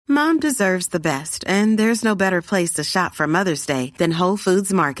Mom deserves the best, and there's no better place to shop for Mother's Day than Whole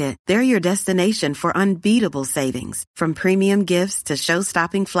Foods Market. They're your destination for unbeatable savings, from premium gifts to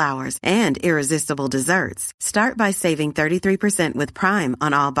show-stopping flowers and irresistible desserts. Start by saving 33% with Prime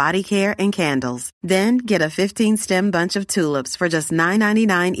on all body care and candles. Then get a 15-stem bunch of tulips for just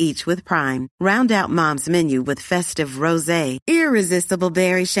 $9.99 each with Prime. Round out Mom's menu with festive rosé, irresistible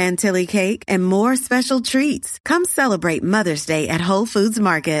berry chantilly cake, and more special treats. Come celebrate Mother's Day at Whole Foods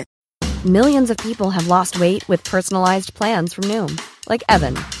Market. Millions of people have lost weight with personalized plans from Noom. Like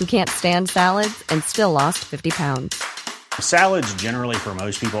Evan, who can't stand salads and still lost 50 pounds. Salads generally for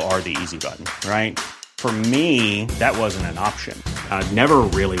most people are the easy button, right? For me, that wasn't an option. I never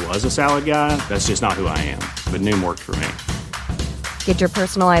really was a salad guy. That's just not who I am. But Noom worked for me. Get your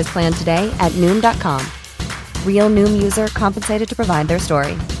personalized plan today at Noom.com. Real Noom user compensated to provide their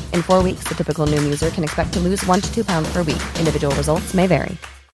story. In 4 weeks, the typical Noom user can expect to lose 1 to 2 pounds per week. Individual results may vary.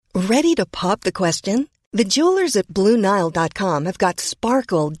 Ready to pop the question? The jewelers at BlueNile.com have got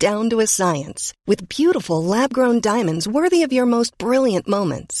sparkle down to a science with beautiful lab-grown diamonds worthy of your most brilliant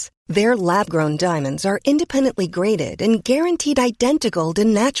moments. Their lab-grown diamonds are independently graded and guaranteed identical to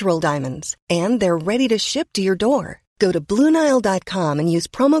natural diamonds, and they're ready to ship to your door. Go to BlueNile.com and use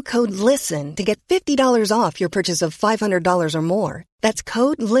promo code LISTEN to get $50 off your purchase of $500 or more. That's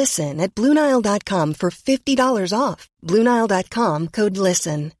code LISTEN at BlueNile.com for $50 off. BlueNile.com, code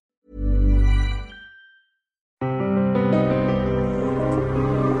LISTEN.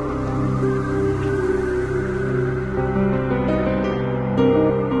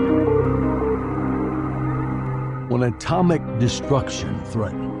 When atomic destruction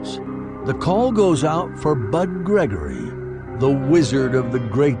threatens, the call goes out for Bud Gregory, the wizard of the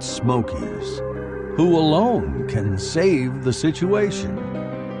Great Smokies, who alone can save the situation.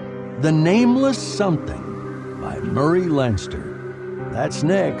 The Nameless Something by Murray Leinster. That's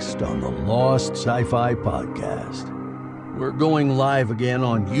next on the Lost Sci-Fi Podcast. We're going live again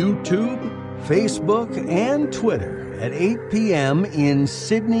on YouTube, Facebook, and Twitter at 8 p.m. in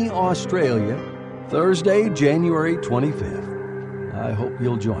Sydney, Australia, Thursday, January 25th. I hope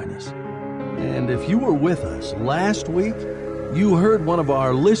you'll join us. And if you were with us last week, you heard one of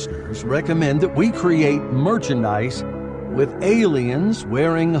our listeners recommend that we create merchandise with aliens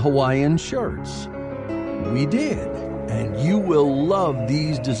wearing Hawaiian shirts. We did, and you will love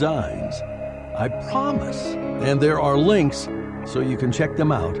these designs. I promise. And there are links so you can check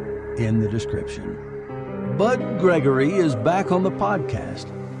them out in the description. Bud Gregory is back on the podcast.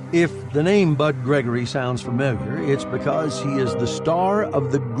 If the name Bud Gregory sounds familiar, it's because he is the star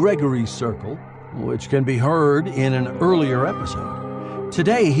of The Gregory Circle, which can be heard in an earlier episode.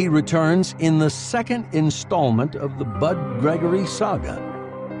 Today, he returns in the second installment of the Bud Gregory saga,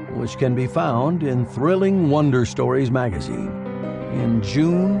 which can be found in Thrilling Wonder Stories magazine in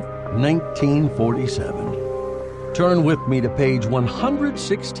June 1947. Turn with me to page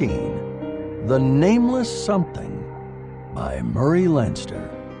 116, The Nameless Something by Murray Leinster.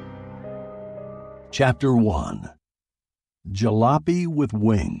 Chapter 1, Jalopy with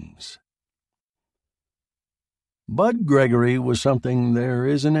Wings. Bud Gregory was something there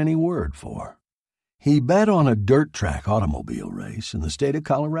isn't any word for. He bet on a dirt track automobile race in the state of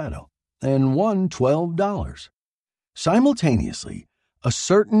Colorado and won $12. Simultaneously, a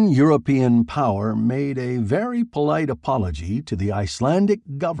certain European power made a very polite apology to the Icelandic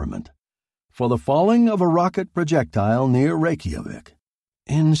government for the falling of a rocket projectile near Reykjavik.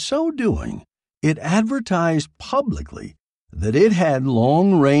 In so doing, it advertised publicly that it had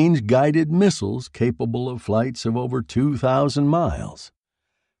long-range guided missiles capable of flights of over 2,000 miles.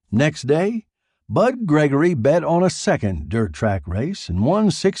 Next day, Bud Gregory bet on a second dirt track race and won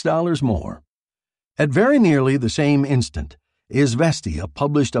 $6 more. At very nearly the same instant, Izvestia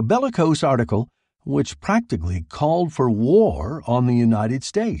published a bellicose article which practically called for war on the United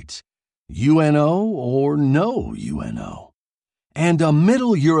States, UNO or no UNO. And a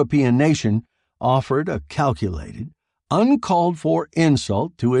Middle European nation offered a calculated, uncalled-for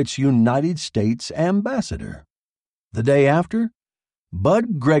insult to its United States ambassador. The day after,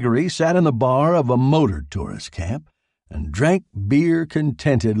 Bud Gregory sat in the bar of a motor tourist camp and drank beer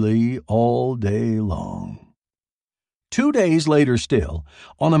contentedly all day long. 2 days later still,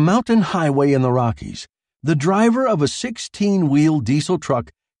 on a mountain highway in the Rockies, the driver of a 16-wheel diesel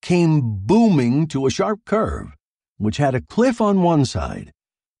truck came booming to a sharp curve, which had a cliff on one side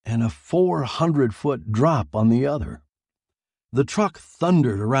and a 400-foot drop on the other. The truck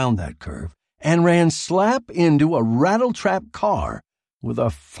thundered around that curve and ran slap into a rattletrap car with a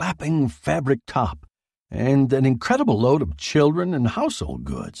flapping fabric top and an incredible load of children and household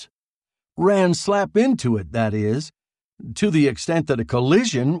goods. Ran slap into it, that is, to the extent that a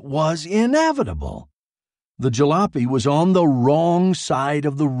collision was inevitable. The jalopy was on the wrong side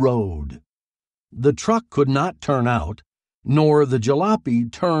of the road. The truck could not turn out, nor the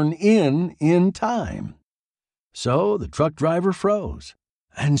jalopy turn in time. So the truck driver froze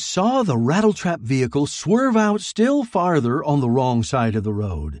and saw the rattletrap vehicle swerve out still farther on the wrong side of the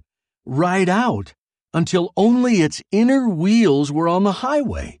road, right out until only its inner wheels were on the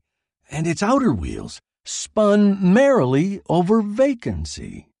highway, and its outer wheels spun merrily over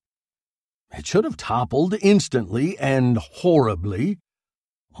vacancy. It should have toppled instantly and horribly,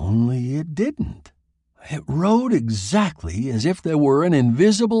 only it didn't. It rode exactly as if there were an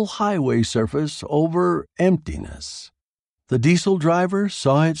invisible highway surface over emptiness. The diesel driver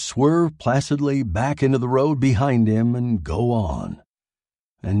saw it swerve placidly back into the road behind him and go on.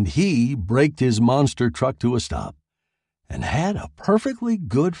 And he braked his monster truck to a stop and had a perfectly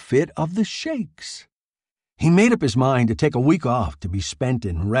good fit of the shakes. He made up his mind to take a week off to be spent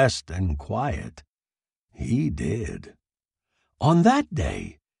in rest and quiet. He did. On that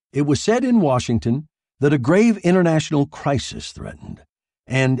day, it was said in Washington that a grave international crisis threatened,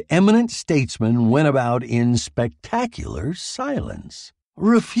 and eminent statesmen went about in spectacular silence,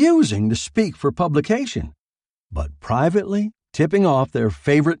 refusing to speak for publication, but privately tipping off their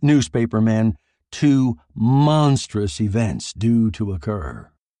favorite newspapermen to monstrous events due to occur.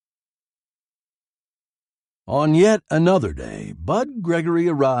 On yet another day, Bud Gregory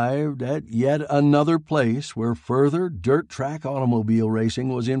arrived at yet another place where further dirt track automobile racing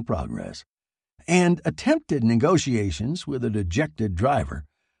was in progress, and attempted negotiations with a dejected driver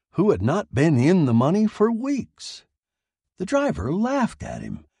who had not been in the money for weeks. The driver laughed at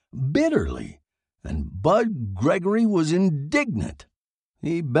him bitterly, and Bud Gregory was indignant.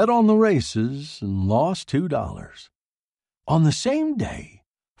 He bet on the races and lost $2. On the same day,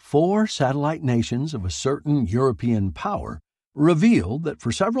 4 satellite nations of a certain European power revealed that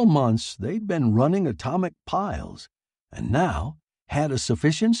for several months they'd been running atomic piles and now had a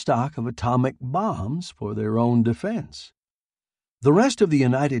sufficient stock of atomic bombs for their own defense. The rest of the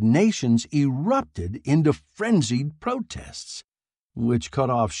United Nations erupted into frenzied protests, which cut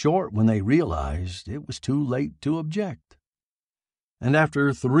off short when they realized it was too late to object. And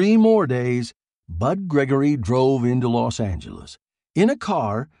after 3 more days, Bud Gregory drove into Los Angeles in a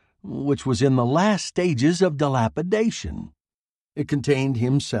car which was in the last stages of dilapidation. It contained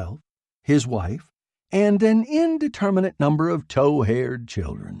himself, his wife, and an indeterminate number of tow-haired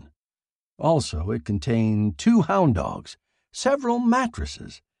children. Also, it contained 2 hound dogs, several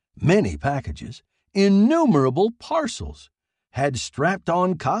mattresses, many packages, innumerable parcels, had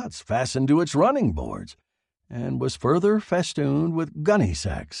strapped-on cots fastened to its running boards, and was further festooned with gunny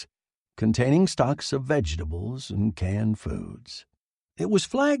sacks containing stocks of vegetables and canned foods. It was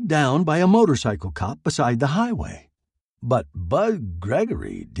flagged down by a motorcycle cop beside the highway. But Bud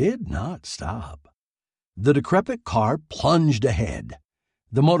Gregory did not stop. The decrepit car plunged ahead.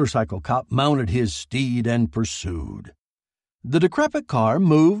 The motorcycle cop mounted his steed and pursued. The decrepit car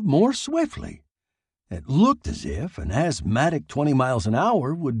moved more swiftly. It looked as if an asthmatic 20 miles an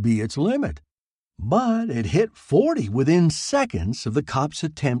hour would be its limit. But it hit 40 within seconds of the cop's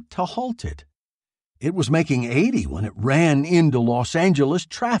attempt to halt it. It was making 80 when it ran into Los Angeles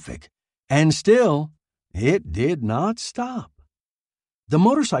traffic, and still, it did not stop. The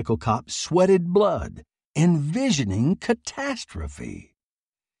motorcycle cop sweated blood, envisioning catastrophe.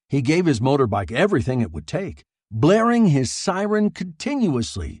 He gave his motorbike everything it would take, blaring his siren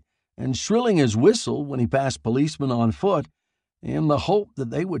continuously and shrilling his whistle when he passed policemen on foot in the hope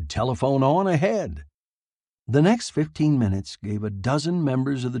that they would telephone on ahead. The next 15 minutes gave a dozen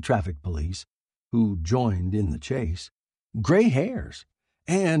members of the traffic police, who joined in the chase, gray hairs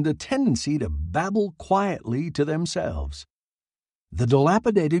and a tendency to babble quietly to themselves. The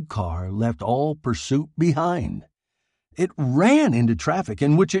dilapidated car left all pursuit behind. It ran into traffic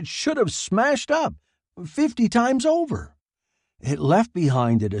in which it should have smashed up 50 times over. It left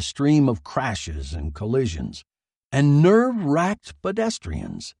behind it a stream of crashes and collisions and nerve-racked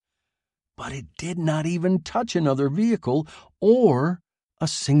pedestrians. But it did not even touch another vehicle or a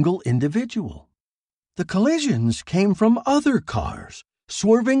single individual. The collisions came from other cars,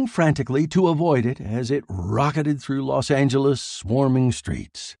 swerving frantically to avoid it as it rocketed through Los Angeles' swarming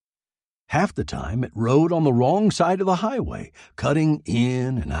streets. Half the time it rode on the wrong side of the highway, cutting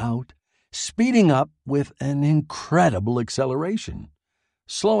in and out, speeding up with an incredible acceleration,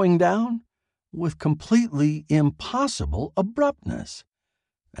 slowing down with completely impossible abruptness,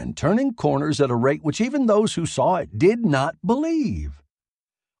 and turning corners at a rate which even those who saw it did not believe.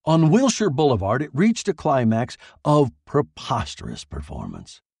 On Wilshire Boulevard, it reached a climax of preposterous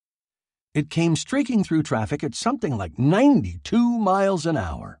performance. It came streaking through traffic at something like 92 miles an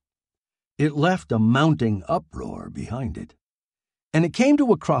hour. It left a mounting uproar behind it. And it came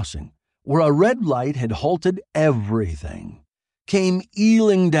to a crossing where a red light had halted everything, came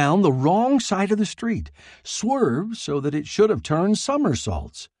eeling down the wrong side of the street, swerved so that it should have turned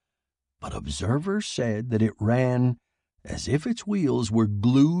somersaults. But observers said that it ran as if its wheels were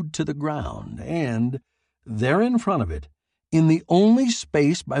glued to the ground, and there in front of it, in the only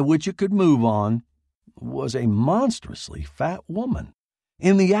space by which it could move on, was a monstrously fat woman,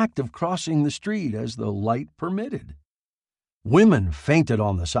 in the act of crossing the street as the light permitted. Women fainted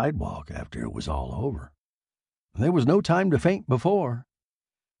on the sidewalk after it was all over. There was no time to faint before.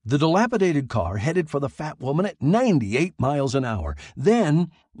 The dilapidated car headed for the fat woman at 98 miles an hour.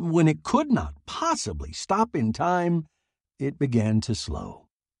 Then, when it could not possibly stop in time, it began to slow.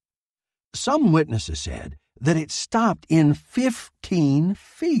 Some witnesses said that it stopped in 15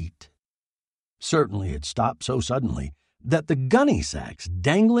 feet. Certainly it stopped so suddenly that the gunny sacks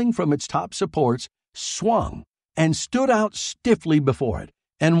dangling from its top supports swung and stood out stiffly before it,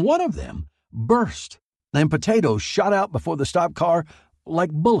 and one of them burst, and potatoes shot out before the stopped car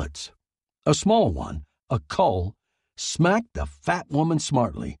like bullets. A small one, a cull, smacked the fat woman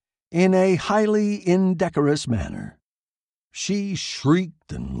smartly in a highly indecorous manner. She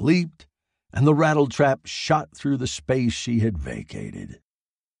shrieked and leaped, and the rattletrap shot through the space she had vacated.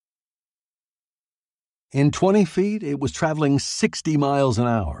 In 20 feet, it was traveling 60 miles an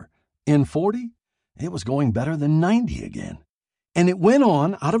hour. In 40, it was going better than 90 again. And it went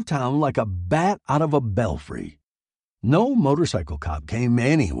on out of town like a bat out of a belfry. No motorcycle cop came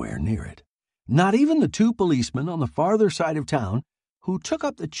anywhere near it. Not even the 2 policemen on the farther side of town who took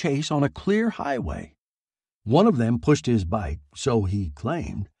up the chase on a clear highway. One of them pushed his bike, so he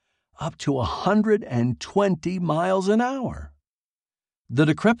claimed, up to 120 miles an hour. The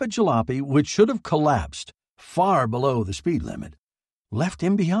decrepit jalopy, which should have collapsed far below the speed limit, left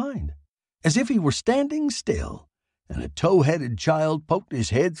him behind, as if he were standing still, and a tow-headed child poked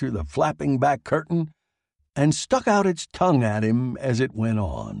his head through the flapping back curtain and stuck out its tongue at him as it went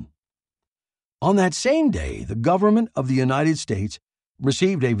on. On that same day, the government of the United States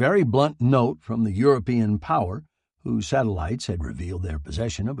received a very blunt note from the European power, whose satellites had revealed their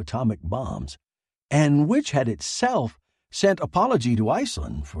possession of atomic bombs, and which had itself sent apology to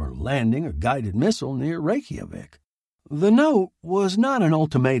Iceland for landing a guided missile near Reykjavik. The note was not an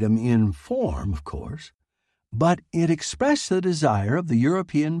ultimatum in form, of course, but it expressed the desire of the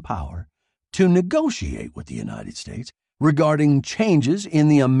European power to negotiate with the United States regarding changes in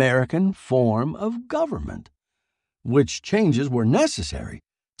the American form of government, which changes were necessary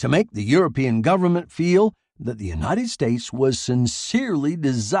to make the European government feel that the United States was sincerely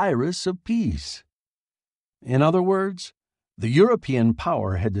desirous of peace. In other words, the European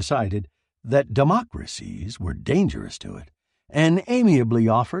power had decided that democracies were dangerous to it, and amiably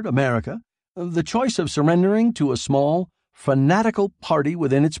offered America the choice of surrendering to a small, fanatical party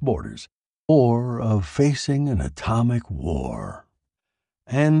within its borders, or of facing an atomic war.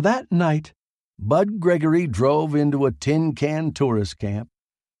 And that night, Bud Gregory drove into a tin can tourist camp,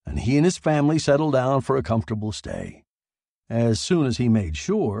 and he and his family settled down for a comfortable stay, as soon as he made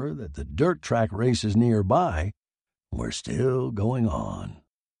sure that the dirt track races nearby were still going on.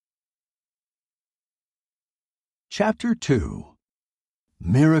 Chapter 2.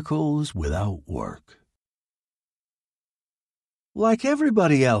 Miracles Without Work. Like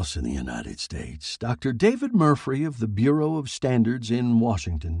everybody else in the United States, Dr. David Murphy of the Bureau of Standards in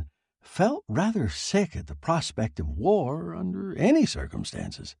Washington felt rather sick at the prospect of war under any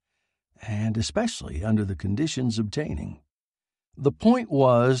circumstances, and especially under the conditions obtaining. The point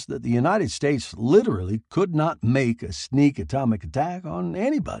was that the United States literally could not make a sneak atomic attack on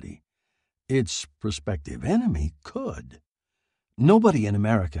anybody. Its prospective enemy could. Nobody in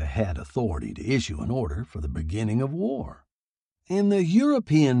America had authority to issue an order for the beginning of war. In the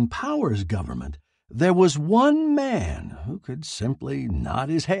European powers government, there was one man who could simply nod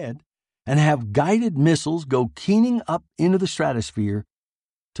his head and have guided missiles go keening up into the stratosphere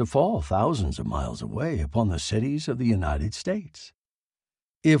to fall thousands of miles away upon the cities of the United States.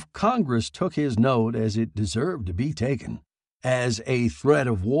 If Congress took his note as it deserved to be taken, as a threat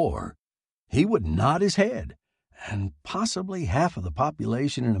of war, he would nod his head, and possibly half of the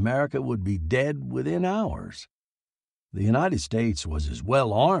population in America would be dead within hours. The United States was as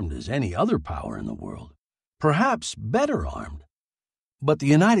well armed as any other power in the world, perhaps better armed. But the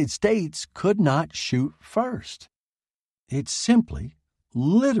United States could not shoot first. It simply,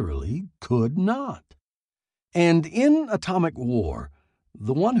 literally could not. And in atomic war,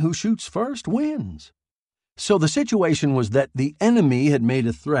 the one who shoots first wins. So the situation was that the enemy had made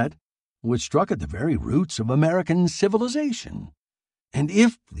a threat which struck at the very roots of American civilization. And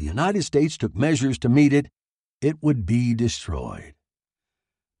if the United States took measures to meet it, it would be destroyed.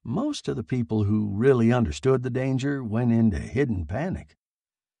 Most of the people who really understood the danger went into hidden panic.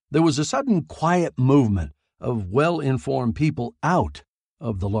 There was a sudden quiet movement of well-informed people out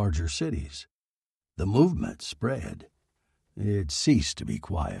of the larger cities. The movement spread. It ceased to be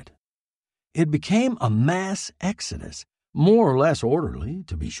quiet. It became a mass exodus, more or less orderly,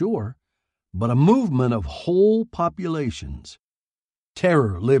 to be sure, but a movement of whole populations.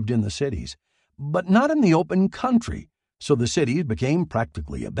 Terror lived in the cities, but not in the open country, so the cities became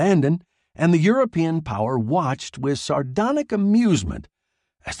practically abandoned, and the European power watched with sardonic amusement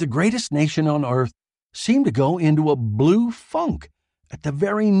as the greatest nation on earth seemed to go into a blue funk at the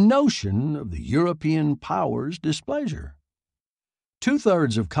very notion of the European power's displeasure.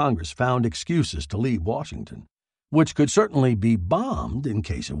 2/3 of Congress found excuses to leave Washington, which could certainly be bombed in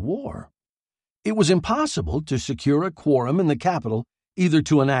case of war. It was impossible to secure a quorum in the Capitol either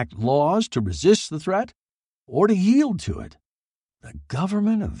to enact laws to resist the threat or to yield to it. The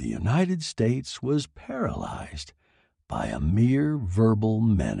government of the United States was paralyzed by a mere verbal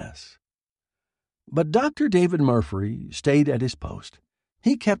menace. But Dr. David Murphy stayed at his post.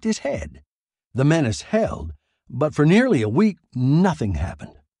 He kept his head. The menace held, but for nearly a week nothing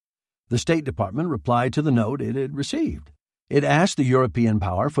happened. The State Department replied to the note it had received. It asked the European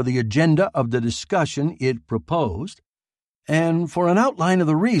power for the agenda of the discussion it proposed, and for an outline of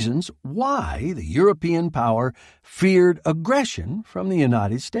the reasons why the European power feared aggression from the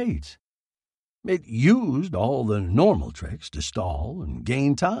United States. It used all the normal tricks to stall and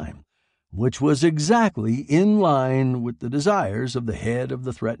gain time, which was exactly in line with the desires of the head of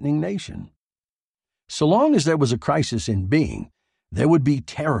the threatening nation. So long as there was a crisis in being, there would be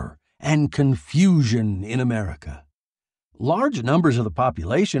terror and confusion in America. Large numbers of the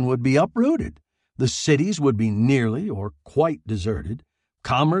population would be uprooted. The cities would be nearly or quite deserted.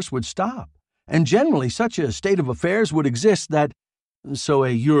 Commerce would stop. And generally such a state of affairs would exist that, so a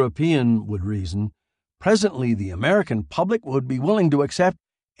European would reason, presently the American public would be willing to accept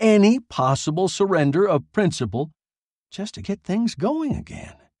any possible surrender of principle just to get things going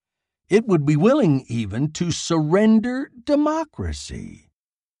again. It would be willing even to surrender democracy.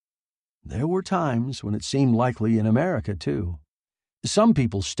 There were times when it seemed likely in America, too. Some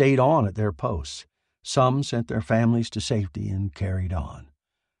people stayed on at their posts. Some sent their families to safety and carried on.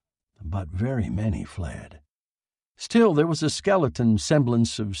 But very many fled. Still, there was a skeleton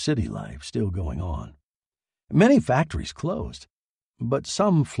semblance of city life still going on. Many factories closed, but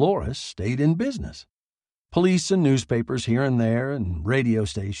some florists stayed in business. Police and newspapers here and there, and radio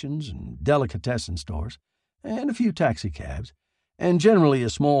stations and delicatessen stores, and a few taxicabs, and generally a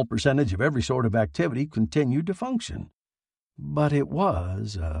small percentage of every sort of activity continued to function. But it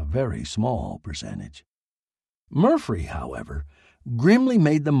was a very small percentage. Murphy, however, grimly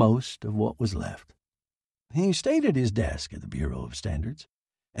made the most of what was left. He stayed at his desk at the Bureau of Standards,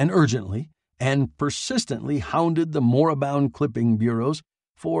 and urgently and persistently hounded the moribund clipping bureaus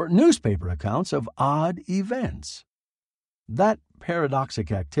for newspaper accounts of odd events. That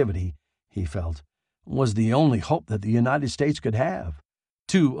paradoxic activity, he felt, was the only hope that the United States could have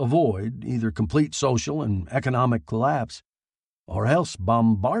to avoid either complete social and economic collapse or else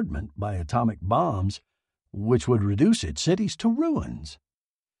bombardment by atomic bombs, which would reduce its cities to ruins.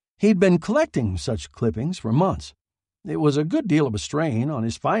 He'd been collecting such clippings for months. It was a good deal of a strain on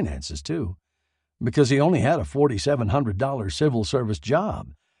his finances, too, because he only had a $4,700 civil service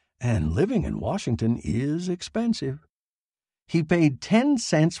job, and living in Washington is expensive. He paid 10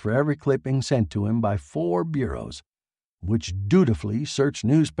 cents for every clipping sent to him by 4 bureaus, which dutifully searched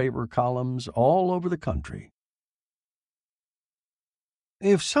newspaper columns all over the country.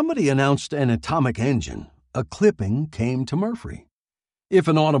 If somebody announced an atomic engine, a clipping came to Murphy. If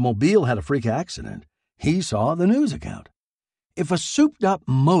an automobile had a freak accident, he saw the news account. If a souped-up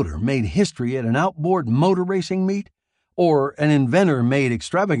motor made history at an outboard motor racing meet, or an inventor made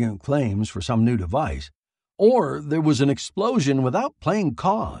extravagant claims for some new device, or there was an explosion without plain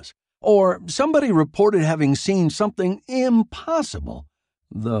cause, or somebody reported having seen something impossible,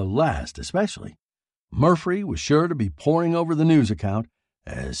 the last especially, Murphy was sure to be poring over the news account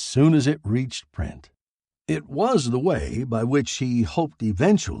as soon as it reached print. It was the way by which he hoped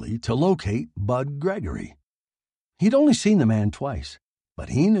eventually to locate Bud Gregory. He'd only seen the man twice, but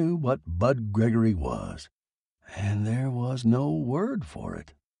he knew what Bud Gregory was, and there was no word for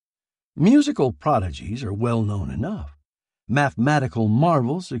it. Musical prodigies are well known enough. Mathematical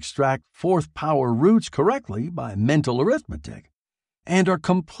marvels extract fourth power roots correctly by mental arithmetic, and are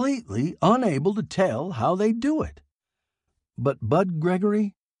completely unable to tell how they do it. But Bud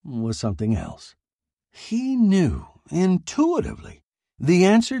Gregory was something else. He knew, intuitively, the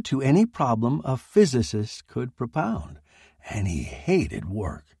answer to any problem a physicist could propound, and he hated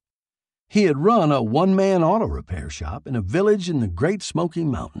work. He had run a one-man auto repair shop in a village in the Great Smoky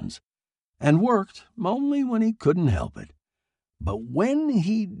Mountains, and worked only when he couldn't help it. But when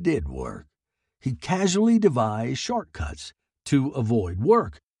he did work, he casually devised shortcuts to avoid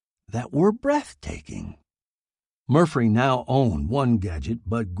work that were breathtaking. Murphy now owned one gadget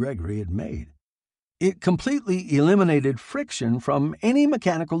Bud Gregory had made. It completely eliminated friction from any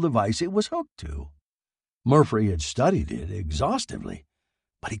mechanical device it was hooked to. Murphy had studied it exhaustively,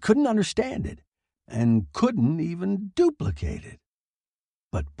 but he couldn't understand it and couldn't even duplicate it.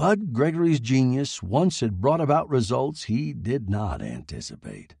 But Bud Gregory's genius once had brought about results he did not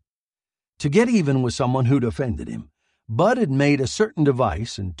anticipate. To get even with someone who'd offended him, Bud had made a certain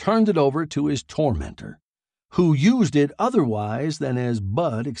device and turned it over to his tormentor, who used it otherwise than as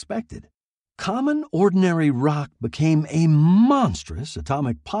Bud expected. Common, ordinary rock became a monstrous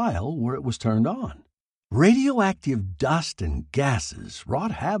atomic pile where it was turned on. Radioactive dust and gases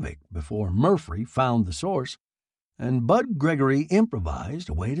wrought havoc before Murphy found the source, and Bud Gregory improvised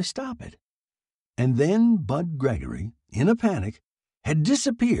a way to stop it. And then Bud Gregory, in a panic, had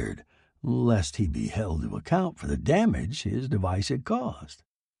disappeared, lest he be held to account for the damage his device had caused.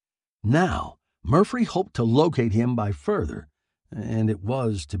 Now, Murphy hoped to locate him by further, and it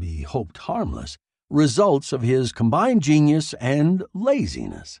was to be hoped harmless, results of his combined genius and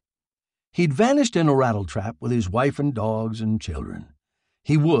laziness. He'd vanished in a rattletrap with his wife and dogs and children.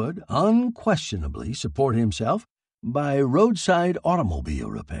 He would unquestionably support himself by roadside automobile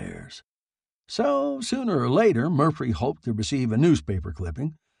repairs. So, sooner or later, Murphy hoped to receive a newspaper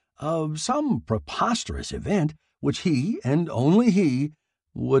clipping of some preposterous event which he, and only he,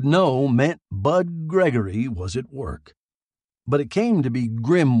 would know meant Bud Gregory was at work. But it came to be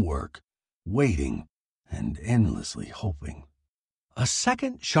grim work, waiting and endlessly hoping. A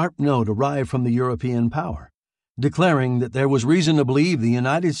second sharp note arrived from the European power, declaring that there was reason to believe the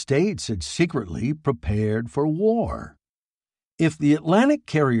United States had secretly prepared for war. If the Atlantic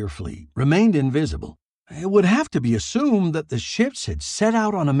carrier fleet remained invisible, it would have to be assumed that the ships had set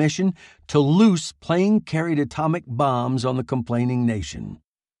out on a mission to loose plane-carried atomic bombs on the complaining nation.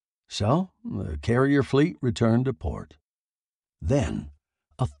 So the carrier fleet returned to port. Then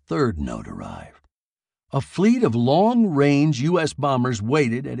a third note arrived. A fleet of long-range U.S. bombers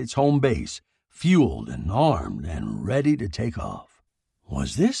waited at its home base, fueled and armed and ready to take off.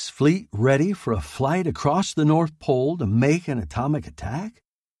 Was this fleet ready for a flight across the North Pole to make an atomic attack?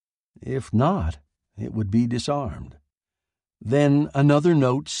 If not, it would be disarmed. Then another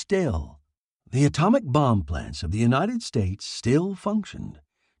note still. The atomic bomb plants of the United States still functioned,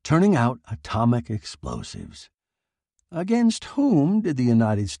 turning out atomic explosives. Against whom did the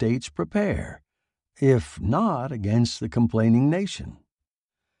United States prepare, if not against the complaining nation?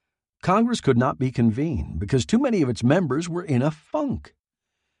 Congress could not be convened because too many of its members were in a funk.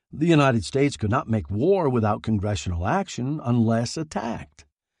 The United States could not make war without congressional action unless attacked.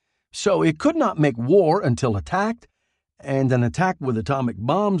 So it could not make war until attacked, and an attack with atomic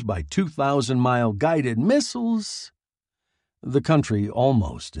bombs by 2,000-mile guided missiles. The country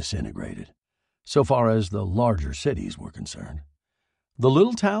almost disintegrated, so far as the larger cities were concerned. The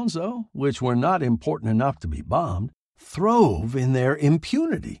little towns, though, which were not important enough to be bombed, throve in their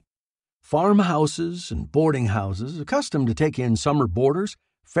impunity. Farmhouses and boarding houses, accustomed to take in summer boarders,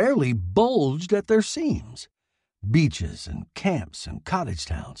 fairly bulged at their seams. Beaches and camps and cottage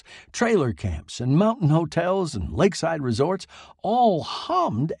towns, trailer camps and mountain hotels and lakeside resorts all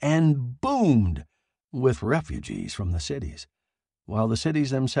hummed and boomed with refugees from the cities, while the cities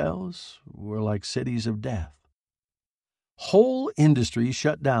themselves were like cities of death. Whole industries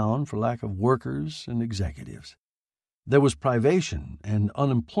shut down for lack of workers and executives. There was privation and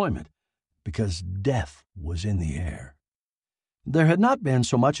unemployment because death was in the air. There had not been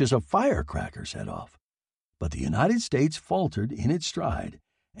so much as a firecracker set off, but the United States faltered in its stride,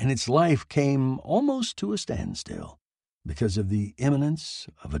 and its life came almost to a standstill because of the imminence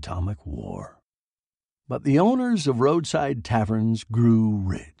of atomic war. But the owners of roadside taverns grew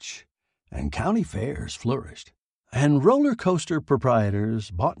rich, and county fairs flourished, and roller coaster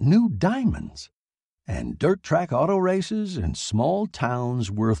proprietors bought new diamonds, and dirt track auto races in small towns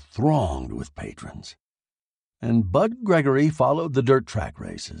were thronged with patrons. And Bud Gregory followed the dirt track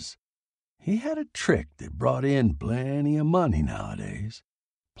races. He had a trick that brought in plenty of money nowadays.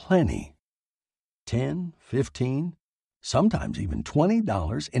 Plenty. 10, 15, sometimes even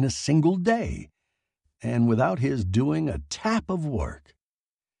 $20 in a single day, and without his doing a tap of work.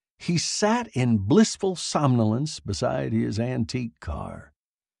 He sat in blissful somnolence beside his antique car,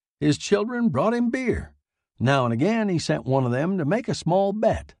 His children brought him beer. Now and again he sent one of them to make a small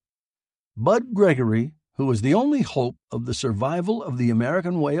bet. Bud Gregory, who was the only hope of the survival of the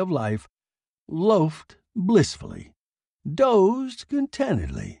American way of life, loafed blissfully, dozed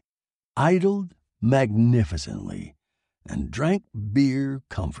contentedly, idled magnificently, and drank beer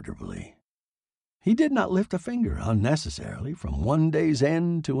comfortably. He did not lift a finger unnecessarily from one day's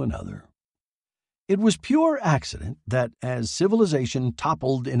end to another. It was pure accident that, as civilization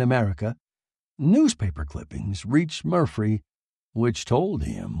toppled in America, newspaper clippings reached Murphy which told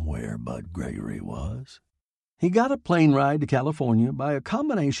him where Bud Gregory was. He got a plane ride to California by a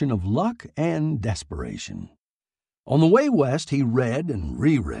combination of luck and desperation. On the way west, he read and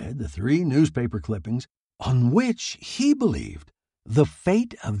reread the 3 newspaper clippings on which he believed the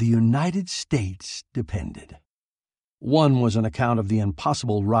fate of the United States depended. One was an account of the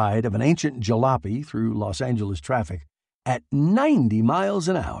impossible ride of an ancient jalopy through Los Angeles traffic at 90 miles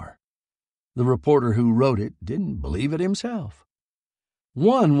an hour. The reporter who wrote it didn't believe it himself.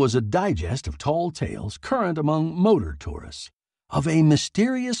 One was a digest of tall tales current among motor tourists, of a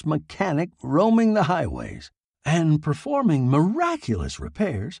mysterious mechanic roaming the highways and performing miraculous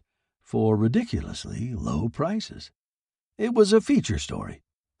repairs for ridiculously low prices. It was a feature story,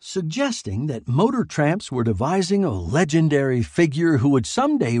 suggesting that motor tramps were devising a legendary figure who would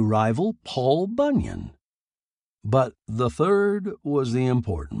someday rival Paul Bunyan. But the third was the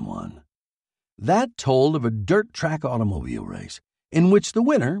important one. That told of a dirt track automobile race in which the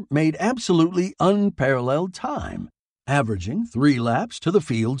winner made absolutely unparalleled time, averaging 3 laps to the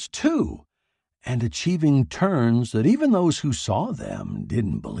field's 2, and achieving turns that even those who saw them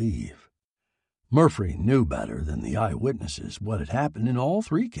didn't believe. Murphy knew better than the eyewitnesses what had happened in all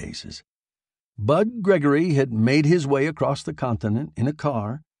 3 cases. Bud Gregory had made his way across the continent in a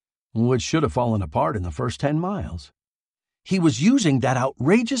car, which should have fallen apart in the first 10 miles. He was using that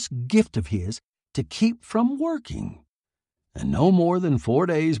outrageous gift of his to keep from working. And no more than 4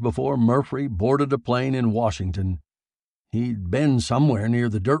 days before Murphy boarded a plane in Washington, he'd been somewhere near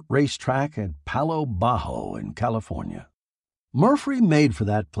the dirt race track at Palo Bajo in California. Murphy made for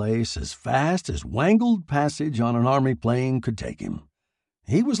that place as fast as wangled passage on an Army plane could take him.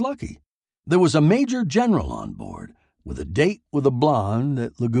 He was lucky. There was a major general on board, with a date with a blonde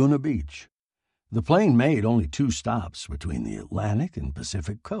at Laguna Beach. The plane made only 2 stops between the Atlantic and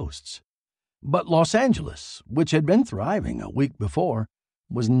Pacific coasts. But Los Angeles, which had been thriving a week before,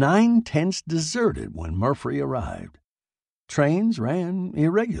 was 9/10 deserted when Murphy arrived. Trains ran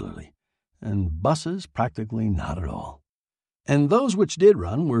irregularly, and buses practically not at all. And those which did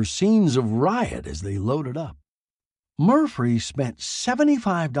run were scenes of riot as they loaded up. Murphy spent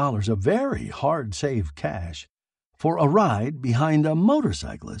 $75 of very hard-saved cash for a ride behind a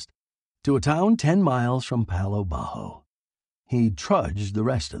motorcyclist to a town 10 miles from Palo Bajo. He trudged the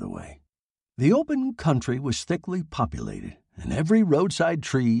rest of the way. The open country was thickly populated, and every roadside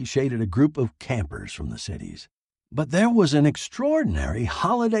tree shaded a group of campers from the cities. But there was an extraordinary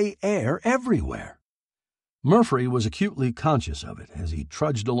holiday air everywhere. Murphy was acutely conscious of it as he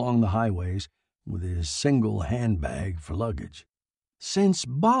trudged along the highways with his single handbag for luggage. Since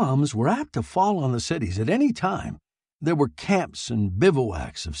bombs were apt to fall on the cities at any time, there were camps and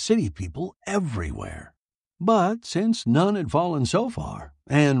bivouacs of city people everywhere. But since none had fallen so far,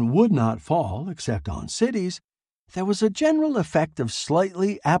 and would not fall except on cities, there was a general effect of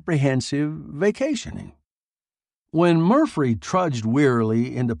slightly apprehensive vacationing. When Murphy trudged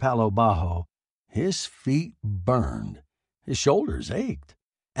wearily into Palo Bajo, his feet burned, his shoulders ached,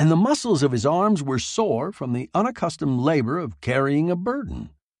 and the muscles of his arms were sore from the unaccustomed labor of carrying a burden.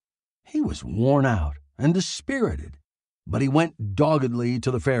 He was worn out and dispirited, but he went doggedly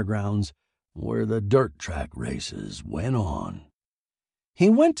to the fairgrounds, where the dirt track races went on. He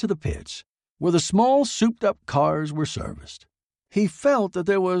went to the pits, where the small souped-up cars were serviced. He felt that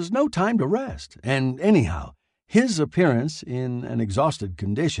there was no time to rest, and anyhow, his appearance in an exhausted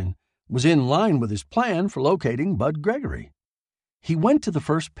condition was in line with his plan for locating Bud Gregory. He went to the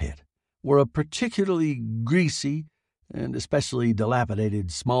first pit, where a particularly greasy and especially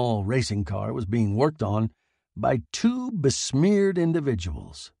dilapidated small racing car was being worked on by 2 besmeared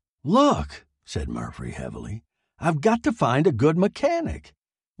individuals. "Look," said Murphy heavily, "I've got to find a good mechanic.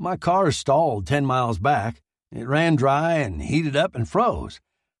 My car stalled 10 miles back. It ran dry and heated up and froze.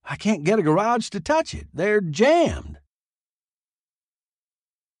 I can't get a garage to touch it. They're jammed."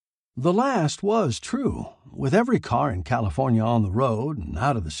 The last was true. With every car in California on the road and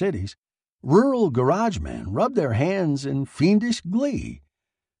out of the cities, rural garage men rubbed their hands in fiendish glee.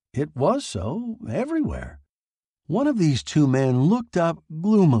 It was so everywhere. One of these 2 men looked up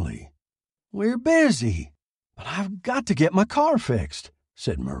gloomily. "We're busy, but I've got to get my car fixed,"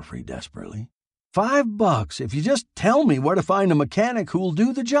 said Murphy desperately. $5 if you just tell me where to find a mechanic who'll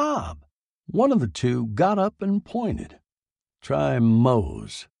do the job. One of the two got up and pointed. Try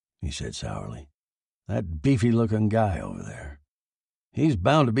Mose, he said sourly. That beefy-looking guy over there. He's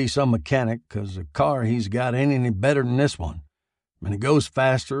bound to be some mechanic, 'cause the car he's got ain't any better than this one. And it goes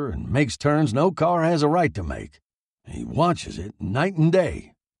faster and makes turns no car has a right to make. He watches it night and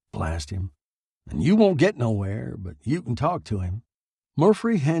day. Blast him. And you won't get nowhere, but you can talk to him.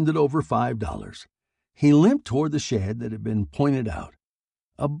 Murphy handed over $5. He limped toward the shed that had been pointed out.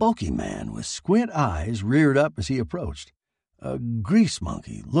 A bulky man with squint eyes reared up as he approached. A grease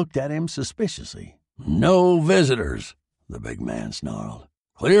monkey looked at him suspiciously. No visitors, the big man snarled.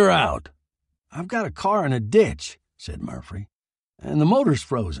 Clear out. I've got a car in a ditch, said Murphy, and the motor's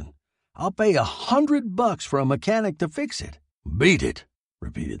frozen. I'll pay $100 for a mechanic to fix it. Beat it,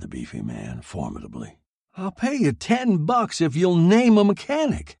 repeated the beefy man formidably. I'll pay you $10 if you'll name a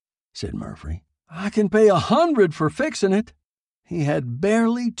mechanic, said Murphy. I can pay $100 for fixing it. He had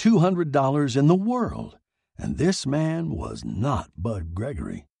barely $200 in the world, and this man was not Bud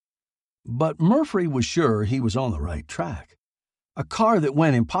Gregory. But Murphy was sure he was on the right track. A car that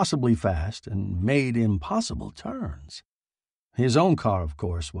went impossibly fast and made impossible turns. His own car, of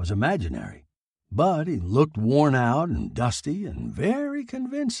course, was imaginary, but he looked worn out and dusty and very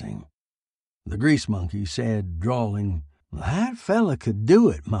convincing. The grease monkey said, drawling, That fella could do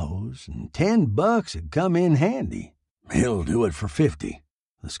it, Mose, and $10 would come in handy. He'll do it for $50,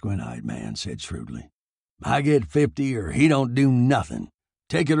 the squint-eyed man said shrewdly. I get $50 or he don't do nothing.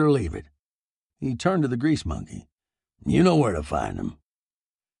 Take it or leave it. He turned to the grease monkey. You know where to find him.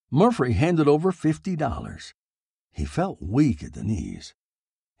 Murphy handed over $50. He felt weak at the knees.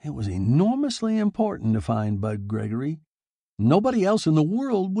 It was enormously important to find Bud Gregory. Nobody else in the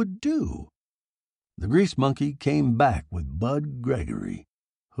world would do. The grease monkey came back with Bud Gregory,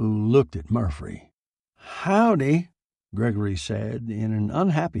 who looked at Murphy. Howdy, Gregory said in an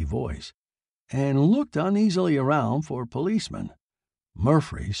unhappy voice, and looked uneasily around for a policeman.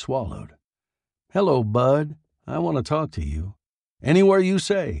 Murphy swallowed. Hello, Bud. I want to talk to you. Anywhere you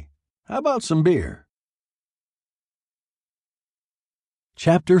say. How about some beer?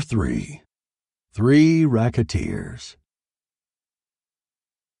 Chapter 3. 3 Racketeers.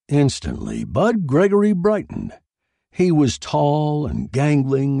 Instantly, Bud Gregory brightened. He was tall and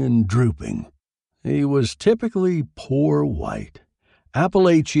gangling and drooping. He was typically poor white,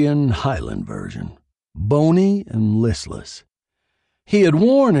 Appalachian Highland version, bony and listless. He had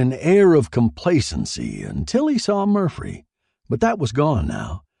worn an air of complacency until he saw Murphy, but that was gone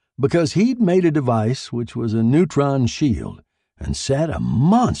now, because he'd made a device which was a neutron shield and set a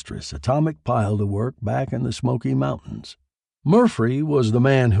monstrous atomic pile to work back in the Smoky Mountains. Murphy was the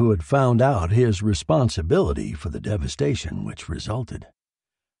man who had found out his responsibility for the devastation which resulted.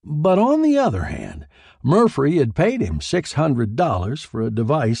 But on the other hand, Murphy had paid him $600 for a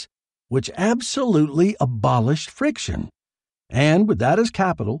device which absolutely abolished friction, and with that as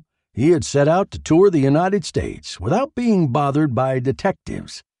capital, he had set out to tour the United States without being bothered by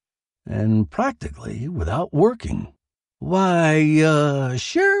detectives, and practically without working. Why,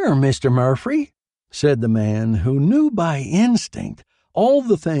 sure, Mr. Murphy, said the man who knew by instinct all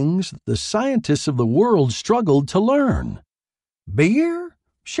the things the scientists of the world struggled to learn. Beer?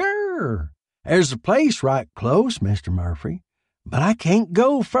 Sure. There's a place right close, Mr. Murphy, but I can't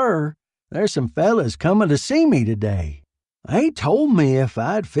go fur. There's some fellas coming to see me today. They told me if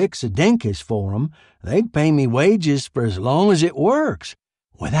I'd fix a dinkus for 'em, they'd pay me wages for as long as it works,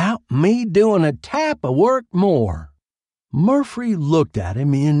 without me doing a tap of work more. Murphy looked at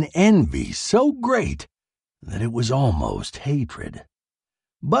him in envy so great that it was almost hatred.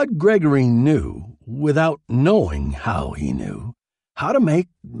 Bud Gregory knew, without knowing how he knew, how to make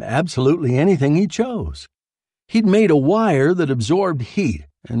absolutely anything he chose. He'd made a wire that absorbed heat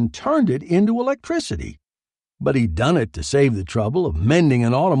and turned it into electricity, but he'd done it to save the trouble of mending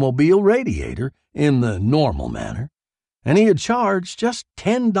an automobile radiator in the normal manner, and he had charged just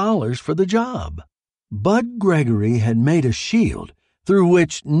 $10 for the job. Bud Gregory had made a shield through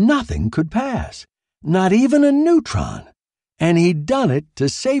which nothing could pass, not even a neutron, and he'd done it to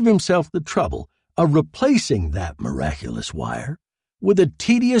save himself the trouble of replacing that miraculous wire with a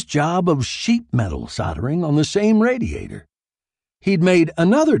tedious job of sheet metal soldering on the same radiator. He'd made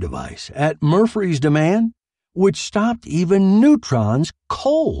another device at Murphy's demand which stopped even neutrons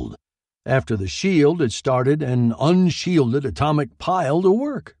cold after the shield had started an unshielded atomic pile to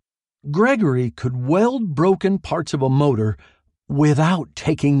work. Gregory could weld broken parts of a motor without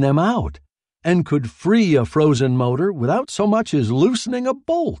taking them out, and could free a frozen motor without so much as loosening a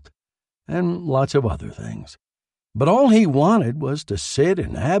bolt, and lots of other things. But all he wanted was to sit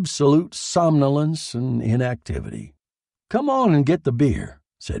in absolute somnolence and inactivity. "Come on and get the beer,"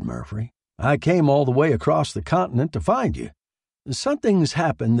 said Murphy. "I came all the way across the continent to find you. Something's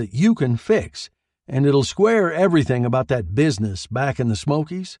happened that you can fix, and it'll square everything about that business back in the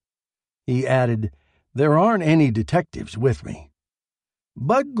Smokies." He added, "There aren't any detectives with me."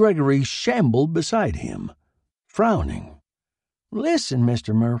 Bud Gregory shambled beside him, frowning. "Listen,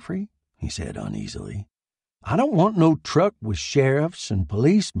 Mr. Murphy," he said uneasily, "I don't want no truck with sheriffs and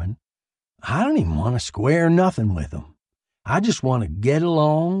policemen. I don't even want to square nothing with 'em. I just want to get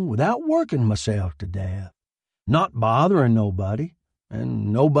along without working myself to death, not bothering nobody,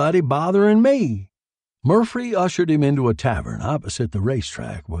 and nobody bothering me." Murphy ushered him into a tavern opposite the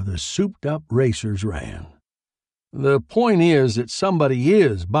racetrack where the souped-up racers ran. "The point is that somebody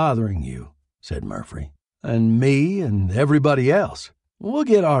is bothering you," said Murphy, "and me and everybody else. We'll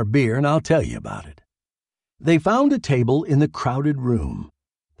get our beer and I'll tell you about it." They found a table in the crowded room.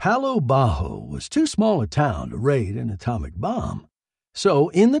 Palo Bajo was too small a town to raid an atomic bomb. So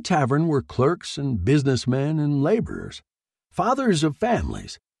in the tavern were clerks and businessmen and laborers, fathers of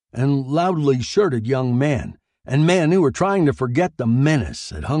families, and loudly shirted young men, and men who were trying to forget the menace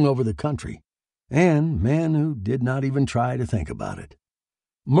that hung over the country, and men who did not even try to think about it.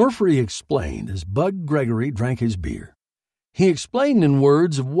 Murphy explained as Bud Gregory drank his beer. He explained in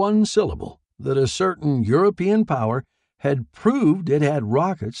words of one syllable that a certain European power had proved it had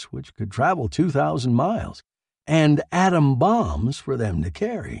rockets which could travel 2,000 miles, and atom bombs for them to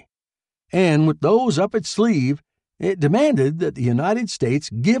carry. And with those up its sleeve, it demanded that the United States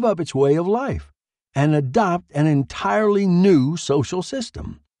give up its way of life and adopt an entirely new social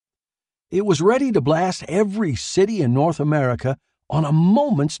system. It was ready to blast every city in North America on a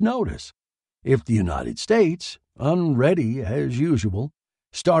moment's notice. If the United States, unready as usual,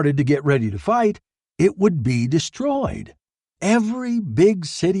 started to get ready to fight, it would be destroyed. Every big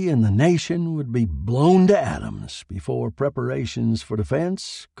city in the nation would be blown to atoms before preparations for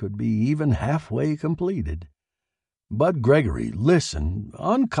defense could be even halfway completed. Bud Gregory listened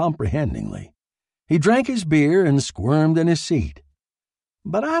uncomprehendingly. He drank his beer and squirmed in his seat.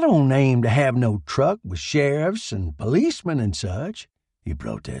 "But I don't aim to have no truck with sheriffs and policemen and such," he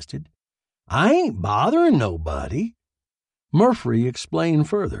protested. "I ain't bothering nobody." Murphy explained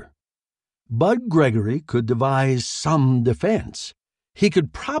further. Bud Gregory could devise some defense. He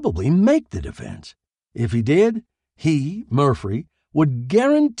could probably make the defense. If he did, he, Murphy, would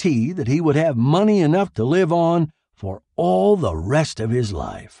guarantee that he would have money enough to live on for all the rest of his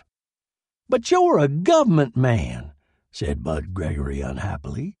life. "But you're a government man," said Bud Gregory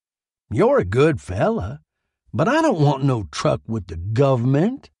unhappily. "You're a good fella, but I don't want no truck with the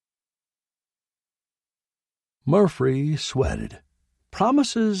government." Murphy sweated.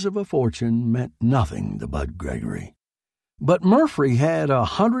 Promises of a fortune meant nothing to Bud Gregory. But Murphy had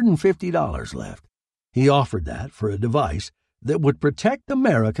 $150 left. He offered that for a device that would protect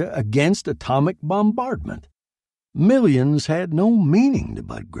America against atomic bombardment. Millions had no meaning to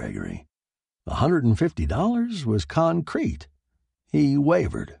Bud Gregory. $150 was concrete. He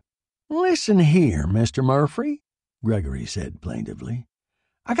wavered. "Listen here, Mr. Murphy," Gregory said plaintively.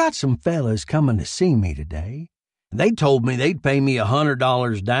 "I got some fellas coming to see me today. They told me they'd pay me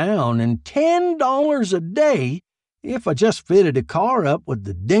 $100 down and $10 a day if I just fitted a car up with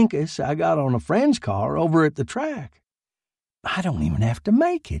the dinkus I got on a friend's car over at the track. I don't even have to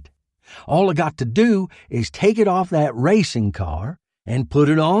make it. All I got to do is take it off that racing car and put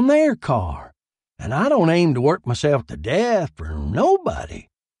it on their car. And I don't aim to work myself to death for nobody.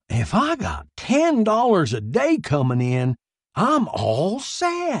 If I got $10 a day coming in, I'm all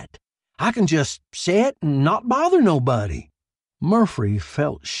set. I can just sit and not bother nobody." Murphy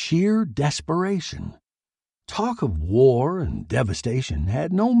felt sheer desperation. Talk of war and devastation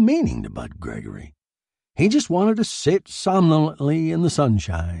had no meaning to Bud Gregory. He just wanted to sit somnolently in the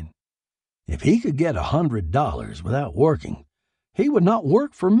sunshine. If he could get $100 without working, he would not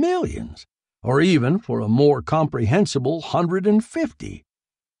work for millions, or even for a more comprehensible 150.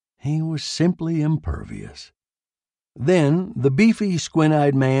 He was simply impervious. Then the beefy,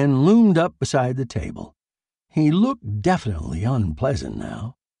 squint-eyed man loomed up beside the table. He looked definitely unpleasant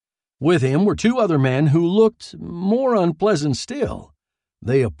now. With him were two other men who looked more unpleasant still.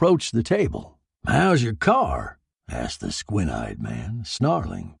 They approached the table. "How's your car?" asked the squint-eyed man,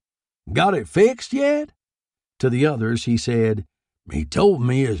 snarling. "Got it fixed yet?" To the others he said, "He told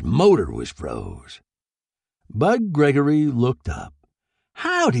me his motor was froze." Bud Gregory looked up.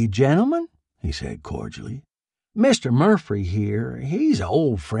 "Howdy, gentlemen," he said cordially. "Mr. Murphy here, he's an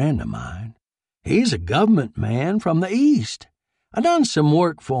old friend of mine. He's a government man from the East. I done some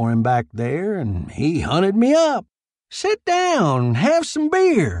work for him back there, and he hunted me up. Sit down, have some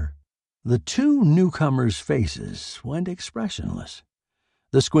beer." The two newcomers' faces went expressionless.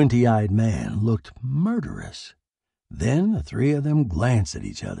 The squinty-eyed man looked murderous. Then the three of them glanced at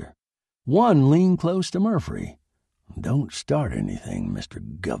each other. One leaned close to Murphy. "Don't start anything,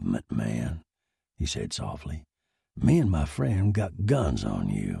 Mr. Government Man," he said softly. "Me and my friend got guns on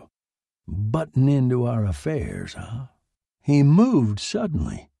you. Butting into our affairs, huh?" He moved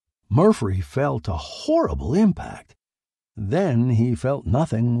suddenly. Murphy felt a horrible impact. Then he felt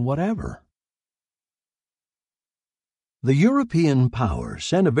nothing whatever. The European power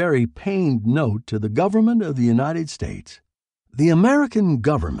sent a very pained note to the government of the United States. The American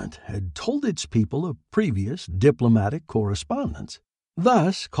government had told its people of previous diplomatic correspondence,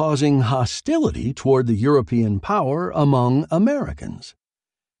 thus causing hostility toward the European power among Americans.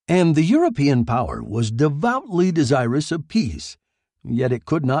 And the European power was devoutly desirous of peace, yet it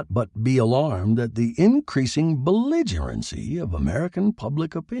could not but be alarmed at the increasing belligerency of American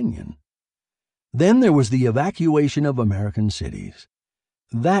public opinion. Then there was the evacuation of American cities.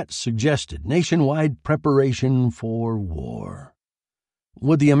 That suggested nationwide preparation for war.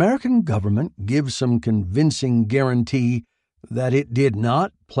 Would the American government give some convincing guarantee that it did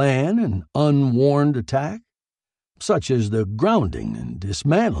not plan an unwarned attack, such as the grounding and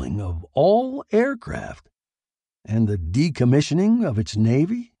dismantling of all aircraft and the decommissioning of its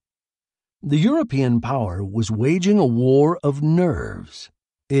navy? The European power was waging a war of nerves.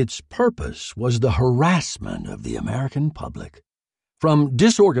 Its purpose was the harassment of the American public, from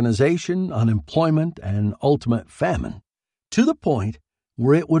disorganization, unemployment, and ultimate famine, to the point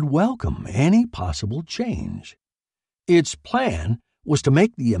where it would welcome any possible change. Its plan was to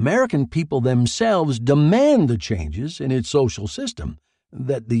make the American people themselves demand the changes in its social system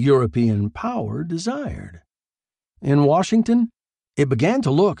that the European power desired. In Washington, it began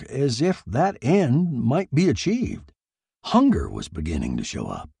to look as if that end might be achieved. Hunger was beginning to show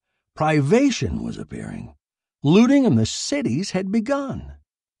up. Privation was appearing. Looting in the cities had begun.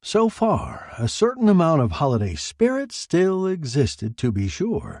 So far, a certain amount of holiday spirit still existed, to be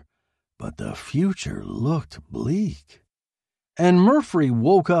sure, but the future looked bleak. And Murphy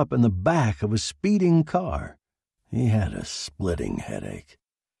woke up in the back of a speeding car. He had a splitting headache.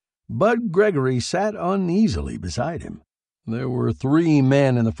 Bud Gregory sat uneasily beside him. There were 3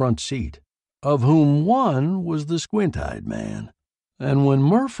 men in the front seat, of whom one was the squint-eyed man. And when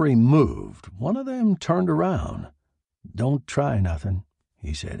Murphy moved, one of them turned around. "Don't try nothing,"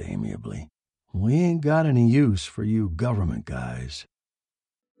 he said amiably. "We ain't got any use for you government guys."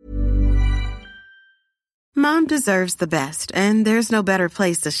 Mom deserves the best, and there's no better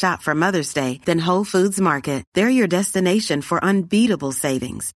place to shop for Mother's Day than Whole Foods Market. They're your destination for unbeatable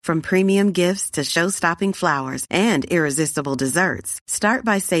savings, from premium gifts to show-stopping flowers and irresistible desserts. Start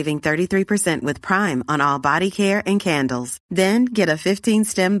by saving 33% with Prime on all body care and candles. Then get a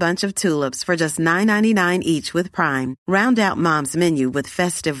 15-stem bunch of tulips for just $9.99 each with Prime. Round out Mom's menu with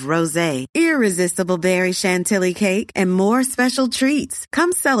festive rosé, irresistible berry chantilly cake, and more special treats.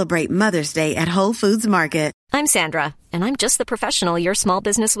 Come celebrate Mother's Day at Whole Foods Market. I'm Sandra, and I'm just the professional your small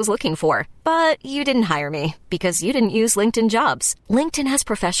business was looking for. But you didn't hire me because you didn't use LinkedIn Jobs. LinkedIn has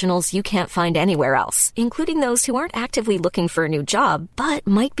professionals you can't find anywhere else, including those who aren't actively looking for a new job, but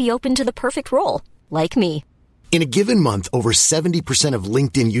might be open to the perfect role, like me. In a given month, over 70% of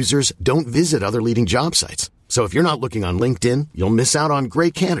LinkedIn users don't visit other leading job sites. So if you're not looking on LinkedIn, you'll miss out on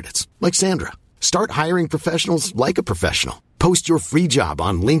great candidates, like Sandra. Start hiring professionals like a professional. Post your free job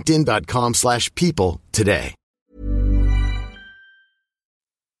on linkedin.com/people today.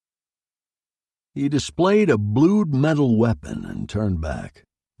 He displayed a blued metal weapon and turned back.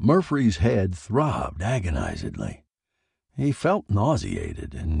 Murphy's head throbbed agonizedly. He felt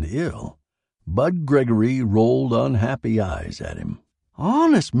nauseated and ill. Bud Gregory rolled unhappy eyes at him.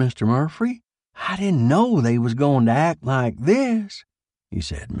 "Honest, Mr. Murphy, I didn't know they was going to act like this," he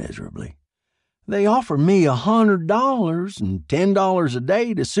said miserably. "They offered me $100 and $10 a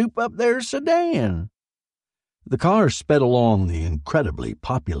day to soup up their sedan." The car sped along the incredibly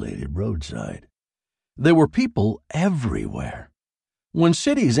populated roadside. There were people everywhere. When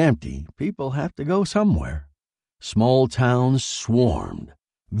cities empty, people have to go somewhere. Small towns swarmed.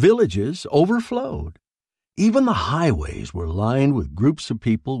 Villages overflowed. Even the highways were lined with groups of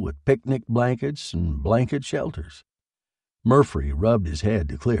people with picnic blankets and blanket shelters. Murphy rubbed his head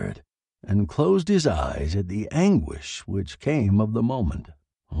to clear it and closed his eyes at the anguish which came of the moment.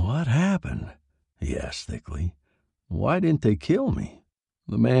 "What happened?" he asked thickly. "Why didn't they kill me?"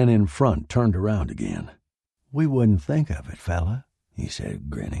 The man in front turned around again. "We wouldn't think of it, fella," he said,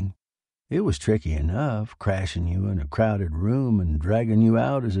 grinning. "It was tricky enough, crashing you in a crowded room and dragging you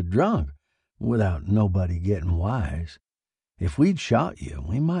out as a drunk. without nobody getting wise. If we'd shot you,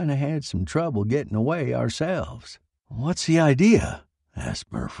 we might have had some trouble getting away ourselves." "What's the idea?"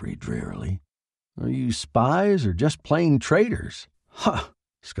 asked Murphy drearily. "Are you spies or just plain traitors?" "Ha!"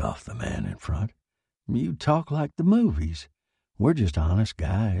 scoffed the man in front. "You talk like the movies. We're just honest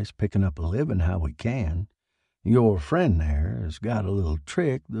guys picking up a living how we can. Your friend there has got a little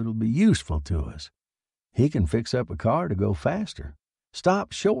trick that'll be useful to us. He can fix up a car to go faster,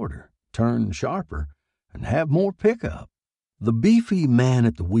 stop shorter, turn sharper, and have more pickup." The beefy man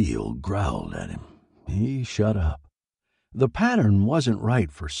at the wheel growled at him. He shut up. The pattern wasn't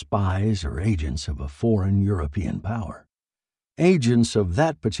right for spies or agents of a foreign European power. Agents of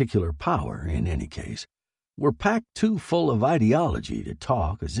that particular power, in any case, were packed too full of ideology to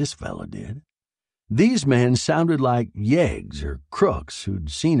talk as this fella did. These men sounded like yeggs or crooks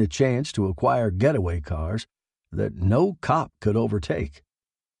who'd seen a chance to acquire getaway cars that no cop could overtake.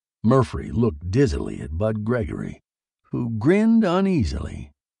 Murphy looked dizzily at Bud Gregory, who grinned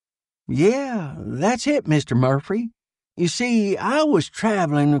uneasily. "Yeah, that's it, Mr. Murphy. You see, I was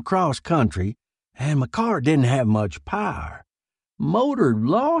traveling across country, and my car didn't have much power. Motor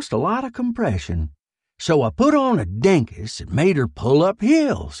lost a lot of compression, so I put on a dinkus that made her pull up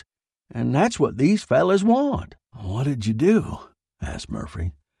hills, and that's what these fellas want." "What did you do?" asked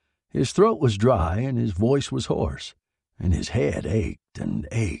Murphy. His throat was dry, and his voice was hoarse, and his head ached and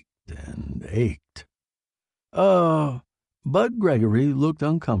ached and ached. Bud Gregory looked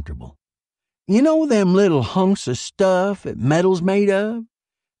uncomfortable. "You know them little hunks of stuff that metal's made of?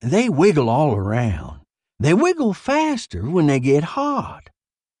 They wiggle all around. They wiggle faster when they get hot."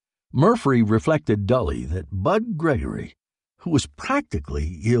 Murphy reflected dully that Bud Gregory, who was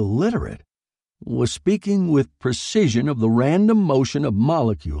practically illiterate, was speaking with precision of the random motion of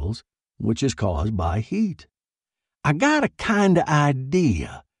molecules which is caused by heat. "I got a kind of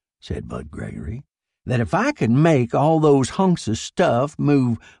idea," said Bud Gregory, "that if I could make all those hunks of stuff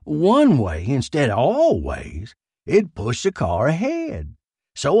move one way instead of all ways, it'd push the car ahead.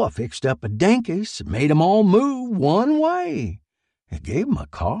 So I fixed up a dinkus and made 'em all move one way. It gave my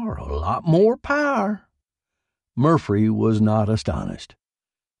car a lot more power." Murphy was not astonished.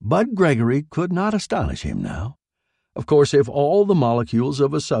 Bud Gregory could not astonish him now. Of course, if all the molecules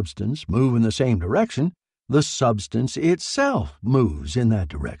of a substance move in the same direction, the substance itself moves in that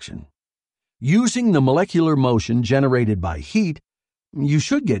direction. Using the molecular motion generated by heat, you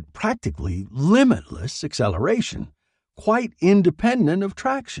should get practically limitless acceleration, quite independent of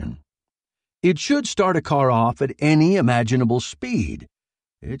traction. It should start a car off at any imaginable speed.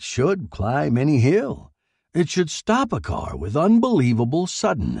 It should climb any hill. It should stop a car with unbelievable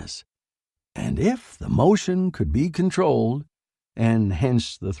suddenness. And if the motion could be controlled, and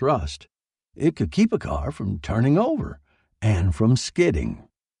hence the thrust, it could keep a car from turning over and from skidding.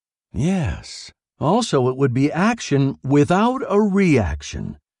 Yes, also it would be action without a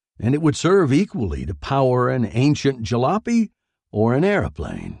reaction, and it would serve equally to power an ancient jalopy or an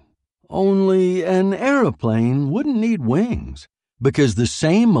aeroplane. Only an aeroplane wouldn't need wings, because the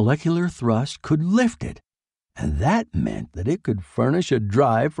same molecular thrust could lift it, and that meant that it could furnish a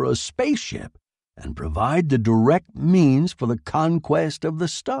drive for a spaceship and provide the direct means for the conquest of the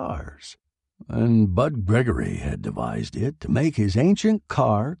stars. And Bud Gregory had devised it to make his ancient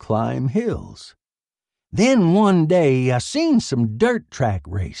car climb hills. "Then one day I seen some dirt track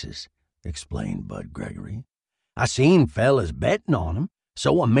races," explained Bud Gregory. "I seen fellas betting on 'em,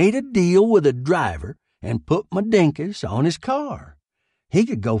 so I made a deal with a driver and put my dinkus on his car. He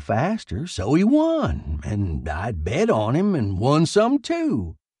could go faster, so he won, and I'd bet on him and won some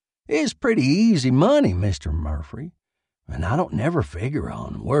too. It's pretty easy money, Mr. Murphy, and I don't never figure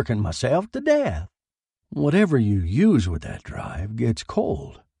on working myself to death." "Whatever you use with that drive gets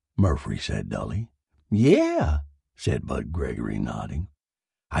cold," Murphy said dully. "Yeah," said Bud Gregory, nodding.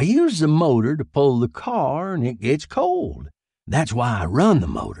 "I use the motor to pull the car, and it gets cold. That's why I run the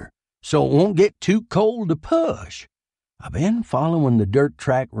motor, so it won't get too cold to push. I've been following the dirt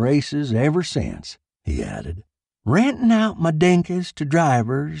track races ever since," he added, "renting out my dinkus to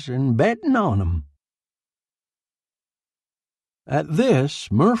drivers and betting on 'em." At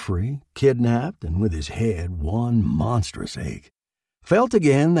this, Murphy, kidnapped and with his head one monstrous ache, felt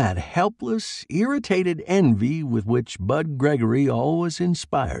again that helpless, irritated envy with which Bud Gregory always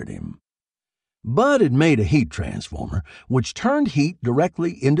inspired him. Bud had made a heat transformer which turned heat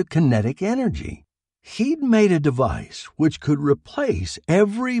directly into kinetic energy. He'd made a device which could replace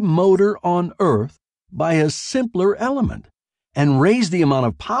every motor on Earth by a simpler element and raise the amount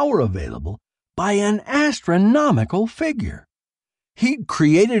of power available by an astronomical figure. He'd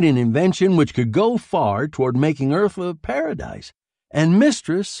created an invention which could go far toward making Earth a paradise and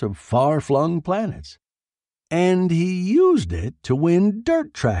mistress of far-flung planets. And he used it to win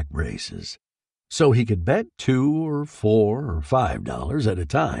dirt track races, so he could bet $2 or $4 or $5 at a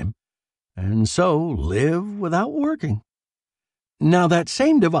time, and so live without working. Now that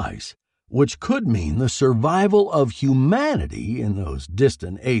same device, which could mean the survival of humanity in those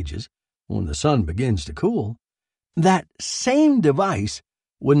distant ages when the sun begins to cool, that same device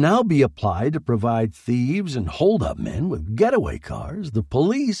would now be applied to provide thieves and hold-up men with getaway cars the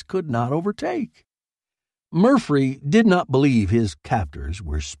police could not overtake. Murphy did not believe his captors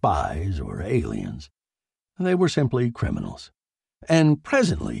were spies or aliens. They were simply criminals, and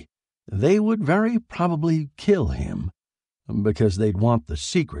presently they would very probably kill him, because they'd want the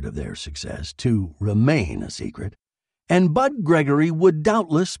secret of their success to remain a secret, and Bud Gregory would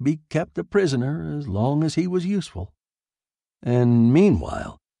doubtless be kept a prisoner as long as he was useful. And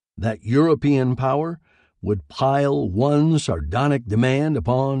meanwhile, that European power would pile one sardonic demand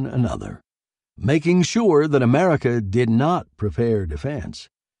upon another, making sure that America did not prepare defense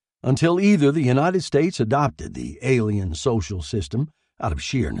until either the United States adopted the alien social system out of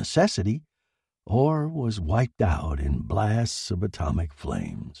sheer necessity or was wiped out in blasts of atomic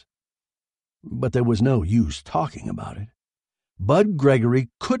flames. But there was no use talking about it. Bud Gregory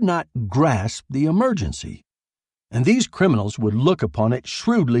could not grasp the emergency, and these criminals would look upon it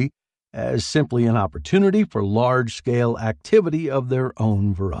shrewdly as simply an opportunity for large-scale activity of their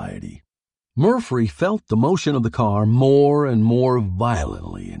own variety. Murphy felt the motion of the car more and more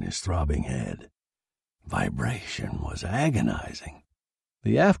violently in his throbbing head. Vibration was agonizing.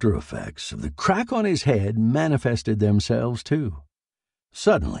 The after-effects of the crack on his head manifested themselves, too.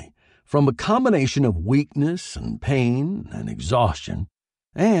 Suddenly, from a combination of weakness and pain and exhaustion,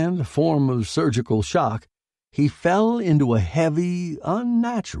 and a form of surgical shock, he fell into a heavy,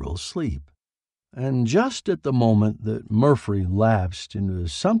 unnatural sleep. And just at the moment that Murphy lapsed into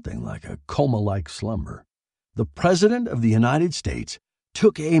something like a coma-like slumber, the President of the United States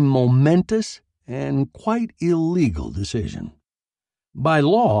took a momentous and quite illegal decision. By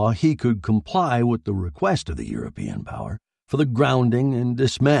law, he could comply with the request of the European power for the grounding and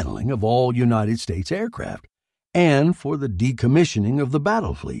dismantling of all United States aircraft and for the decommissioning of the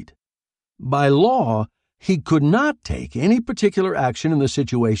battle fleet. By law, he could not take any particular action in the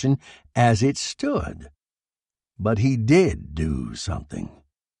situation as it stood. But he did do something.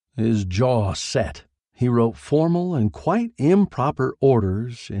 His jaw set. He wrote formal and quite improper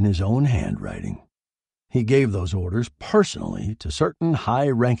orders in his own handwriting. He gave those orders personally to certain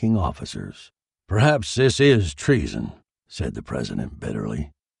high-ranking officers. "Perhaps this is treason," said the President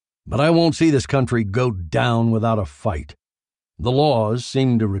bitterly. "But I won't see this country go down without a fight. The laws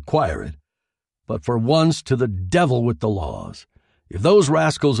seem to require it. But for once, to the devil with the laws. If those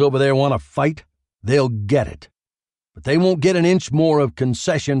rascals over there want to fight, they'll get it. But they won't get an inch more of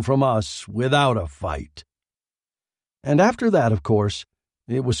concession from us without a fight." And after that, of course,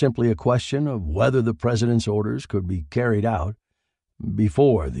 it was simply a question of whether the President's orders could be carried out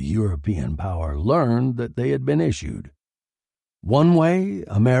before the European power learned that they had been issued. One way,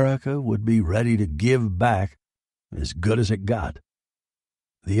 America would be ready to give back as good as it got.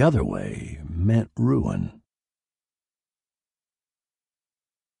 The other way meant ruin.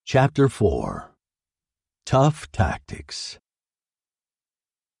 Chapter 4. Tough Tactics.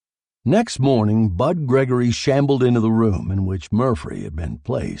 Next morning, Bud Gregory shambled into the room in which Murphy had been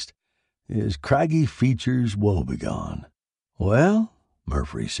placed, his craggy features woebegone. "Well,"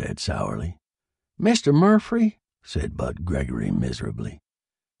 Murphy said sourly. "Mr. Murphy," said Bud Gregory miserably,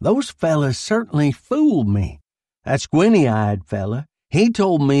 "those fellas certainly fooled me. That squinty-eyed fella, he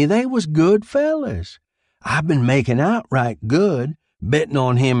told me they was good fellas. I've been making out right good, betting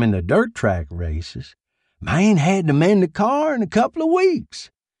on him in the dirt track races. I ain't had to mend a car in a couple of weeks.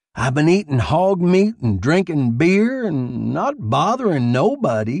 I've been eating hog meat and drinking beer and not bothering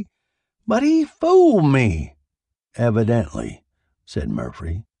nobody, but he fooled me." "Evidently," said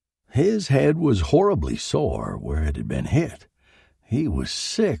Murphy. His head was horribly sore where it had been hit. He was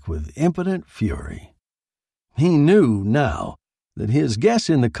sick with impotent fury. He knew now that his guess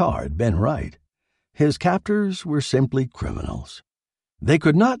in the car had been right. His captors were simply criminals. They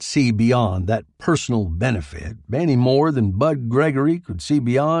could not see beyond that personal benefit any more than Bud Gregory could see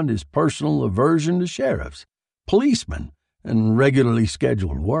beyond his personal aversion to sheriffs, policemen, and regularly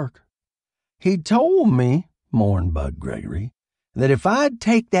scheduled work. "He told me," mourned Bud Gregory, "that if I'd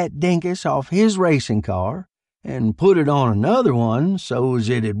take that dinkus off his racing car and put it on another one so's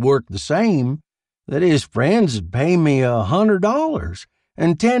it'd work the same, that his friends'd pay me $100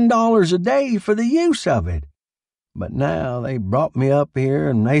 and $10 a day for the use of it. But now they brought me up here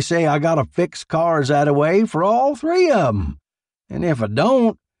and they say I gotta fix cars that-a-way for all three of 'em. And if I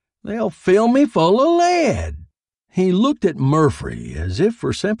don't, they'll fill me full of lead." He looked at Murphy as if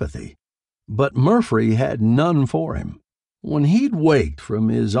for sympathy, but Murphy had none for him. When he'd waked from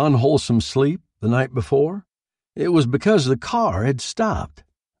his unwholesome sleep the night before, it was because the car had stopped.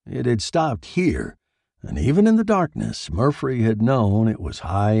 It had stopped here, and even in the darkness, Murphy had known it was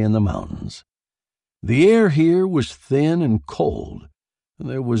high in the mountains. The air here was thin and cold.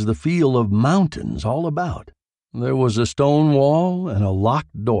 There was the feel of mountains all about. There was a stone wall and a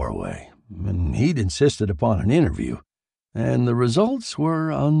locked doorway, and he'd insisted upon an interview, and the results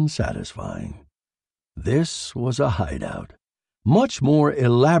were unsatisfying. This was a hideout, much more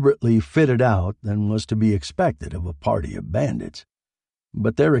elaborately fitted out than was to be expected of a party of bandits.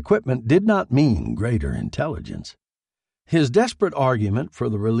 But their equipment did not mean greater intelligence. His desperate argument for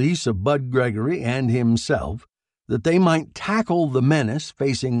the release of Bud Gregory and himself, that they might tackle the menace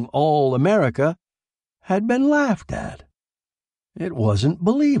facing all America, had been laughed at. It wasn't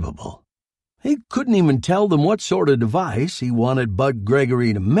believable. He couldn't even tell them what sort of device he wanted Bud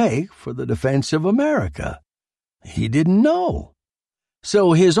Gregory to make for the defense of America. He didn't know.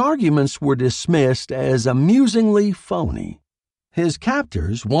 So his arguments were dismissed as amusingly phony. His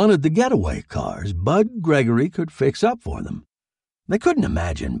captors wanted the getaway cars Bud Gregory could fix up for them. They couldn't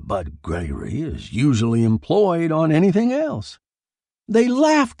imagine Bud Gregory as usually employed on anything else. They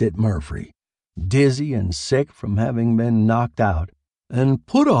laughed at Murphy, dizzy and sick from having been knocked out, and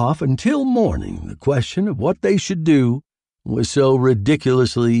put off until morning the question of what they should do with so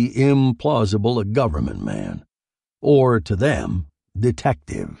ridiculously implausible a government man, or to them,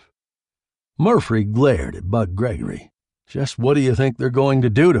 detective. Murphy glared at Bud Gregory. "Just what do you think they're going to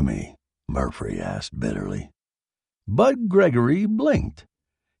do to me?" Murphy asked bitterly. Bud Gregory blinked.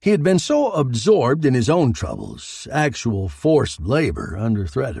 He had been so absorbed in his own troubles, actual forced labor under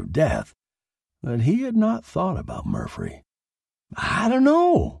threat of death, that he had not thought about Murphy. "I don't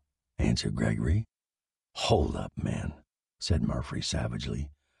know," answered Gregory. "Hold up, man," said Murphy savagely.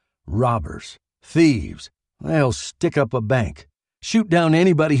 "Robbers, thieves, they'll stick up a bank, shoot down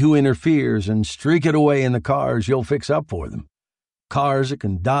anybody who interferes, and streak it away in the cars you'll fix up for them. Cars that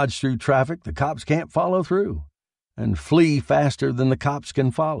can dodge through traffic the cops can't follow through, and flee faster than the cops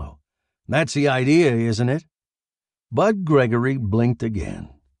can follow. That's the idea, isn't it?" Bud Gregory blinked again.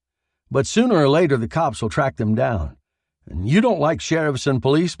 "But sooner or later the cops will track them down. And you don't like sheriffs and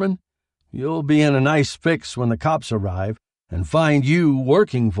policemen? You'll be in a nice fix when the cops arrive and find you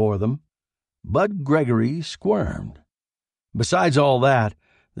working for them." Bud Gregory squirmed. "Besides all that,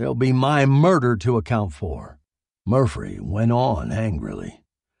 there'll be my murder to account for." Murphy went on angrily.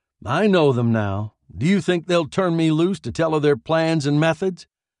 "I know them now. Do you think they'll turn me loose to tell of their plans and methods?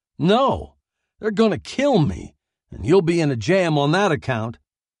 No, they're going to kill me, and you'll be in a jam on that account.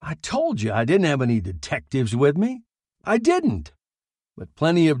 I told you I didn't have any detectives with me. I didn't. But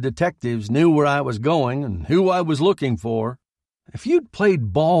plenty of detectives knew where I was going and who I was looking for. If you'd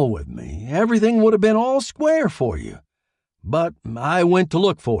played ball with me, everything would have been all square for you. But I went to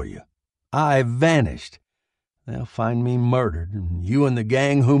look for you. I vanished. They'll find me murdered, and you and the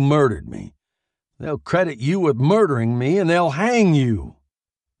gang who murdered me. They'll credit you with murdering me, and they'll hang you."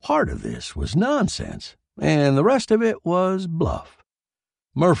 Part of this was nonsense, and the rest of it was bluff.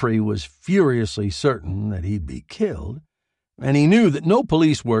 Murphy was furiously certain that he'd be killed, and he knew that no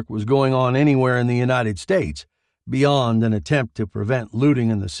police work was going on anywhere in the United States beyond an attempt to prevent looting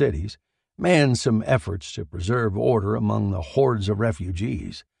in the cities and some efforts to preserve order among the hordes of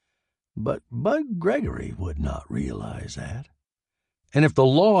refugees. But Bud Gregory would not realize that. "And if the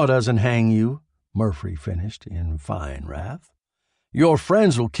law doesn't hang you," Murphy finished in fine wrath, "your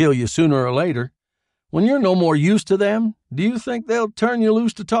friends will kill you sooner or later. When you're no more use to them, do you think they'll turn you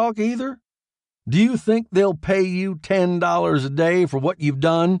loose to talk either? Do you think they'll pay you $10 a day for what you've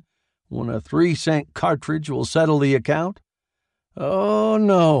done when a 3-cent cartridge will settle the account? Oh,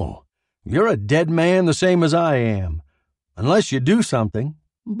 no. You're a dead man the same as I am, unless you do something."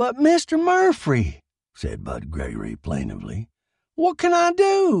 "But, Mr. Murphy," said Bud Gregory plaintively, "what can I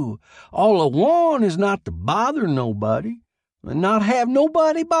do? All I want is not to bother nobody, and not have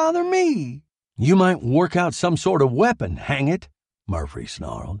nobody bother me." "You might work out some sort of weapon, hang it," Murphy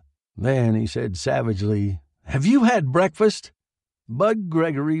snarled. Then he said savagely, "Have you had breakfast?" Bud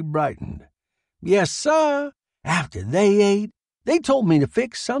Gregory brightened. "Yes, sir. After they ate, they told me to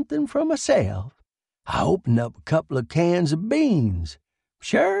fix something for myself. I opened up a couple of cans of beans.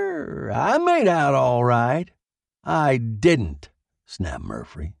 Sure, I made out all right." "I didn't," snapped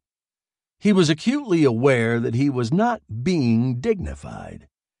Murphy. He was acutely aware that he was not being dignified,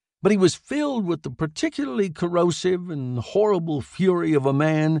 but he was filled with the particularly corrosive and horrible fury of a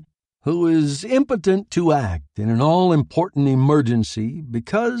man who is impotent to act in an all-important emergency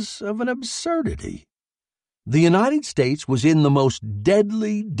because of an absurdity. The United States was in the most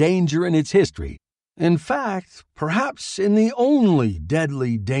deadly danger in its history. In fact, perhaps in the only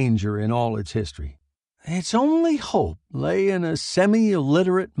deadly danger in all its history. Its only hope lay in a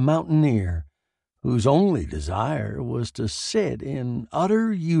semi-illiterate mountaineer whose only desire was to sit in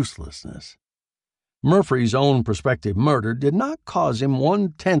utter uselessness. Murphy's own prospective murder did not cause him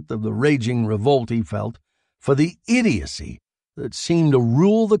 1/10 of the raging revolt he felt for the idiocy that seemed to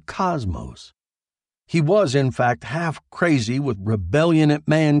rule the cosmos. He was, in fact, half crazy with rebellion at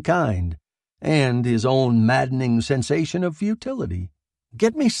mankind and his own maddening sensation of futility.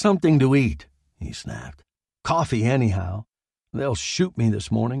 "Get me something to eat," he snapped. "Coffee, anyhow. They'll shoot me this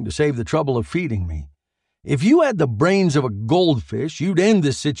morning to save the trouble of feeding me. If you had the brains of a goldfish, you'd end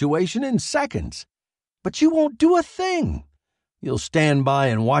this situation in seconds. But you won't do a thing. You'll stand by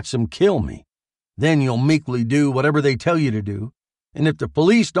and watch them kill me. Then you'll meekly do whatever they tell you to do. And if the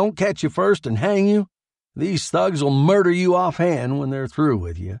police don't catch you first and hang you, these thugs will murder you offhand when they're through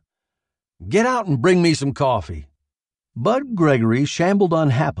with you. Get out and bring me some coffee." Bud Gregory shambled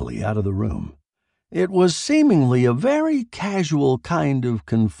unhappily out of the room. It was seemingly a very casual kind of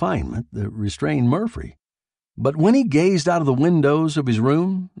confinement that restrained Murphy. But when he gazed out of the windows of his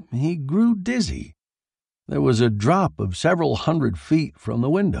room, he grew dizzy. There was a drop of several hundred feet from the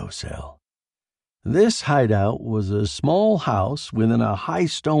window sill. This hideout was a small house within a high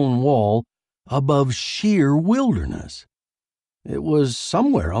stone wall above sheer wilderness. It was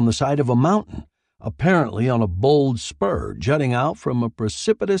somewhere on the side of a mountain, apparently on a bold spur jutting out from a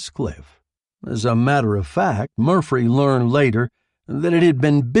precipitous cliff. As a matter of fact, Murphy learned later that it had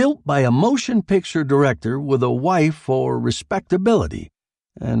been built by a motion picture director with a wife for respectability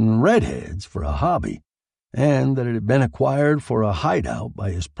and redheads for a hobby, and that it had been acquired for a hideout by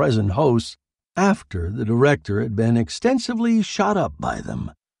his present hosts after the director had been extensively shot up by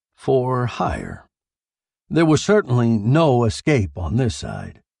them for hire. There was certainly no escape on this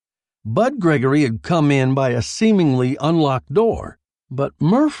side. Bud Gregory had come in by a seemingly unlocked door, but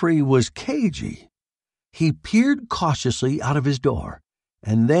Murphy was cagey. He peered cautiously out of his door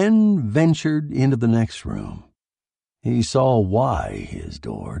and then ventured into the next room. He saw why his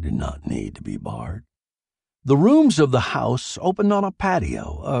door did not need to be barred. The rooms of the house opened on a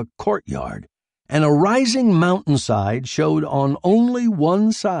patio, a courtyard, and a rising mountainside showed on only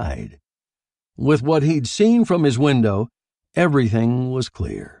one side. With what he'd seen from his window, everything was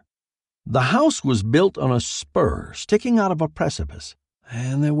clear. The house was built on a spur sticking out of a precipice,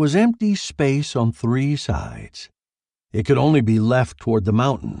 and there was empty space on 3 sides. It could only be left toward the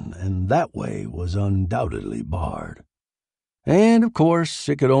mountain, and that way was undoubtedly barred. And, of course,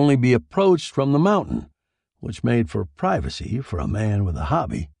 it could only be approached from the mountain, which made for privacy for a man with a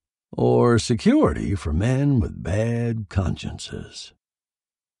hobby, or security for men with bad consciences.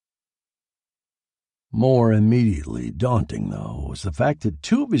 More immediately daunting, though, was the fact that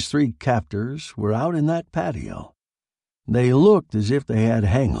 2 of his 3 captors were out in that patio. They looked as if they had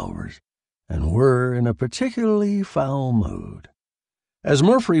hangovers and were in a particularly foul mood. As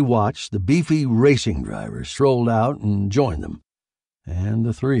Murphy watched, the beefy racing driver strolled out and joined them, and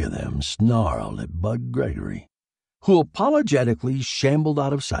the 3 of them snarled at Bud Gregory, who apologetically shambled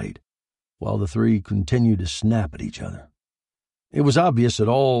out of sight, while the 3 continued to snap at each other. It was obvious that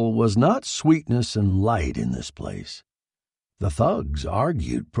all was not sweetness and light in this place. The thugs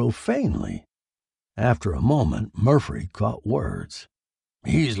argued profanely. After a moment, Murphy caught words.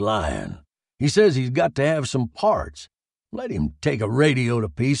 "He's lying. He says he's got to have some parts. Let him take a radio to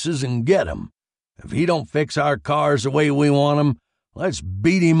pieces and get 'em. If he don't fix our cars the way we want 'em, let's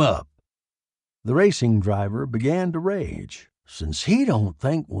beat him up." The racing driver began to rage. "Since he don't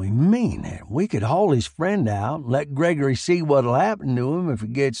think we mean it, we could haul his friend out and let Gregory see what'll happen to him if he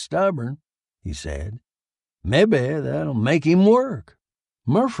gets stubborn," he said. "Maybe that'll make him work."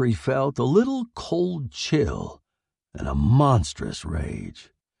 Murphy felt a little cold chill and a monstrous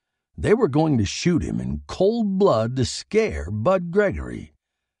rage. They were going to shoot him in cold blood to scare Bud Gregory,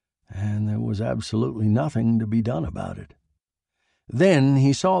 and there was absolutely nothing to be done about it. Then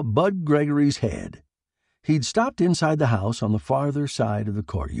he saw Bud Gregory's head. He'd stopped inside the house on the farther side of the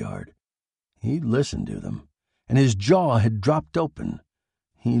courtyard. He'd listened to them, and his jaw had dropped open.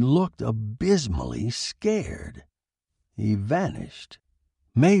 He looked abysmally scared. He vanished.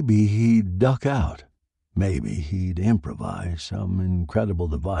 Maybe he'd duck out. Maybe he'd improvise some incredible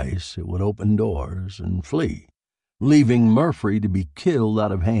device that would open doors and flee, leaving Murphy to be killed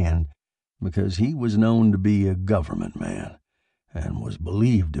out of hand because he was known to be a government man and was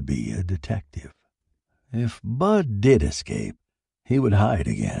believed to be a detective. If Bud did escape, he would hide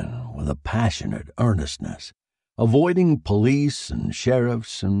again with a passionate earnestness, avoiding police and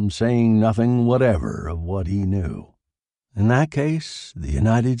sheriffs and saying nothing whatever of what he knew. In that case, the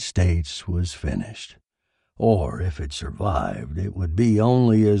United States was finished. Or, if it survived, it would be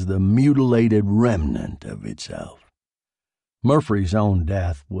only as the mutilated remnant of itself. Murphy's own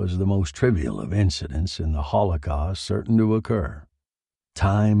death was the most trivial of incidents in the Holocaust certain to occur.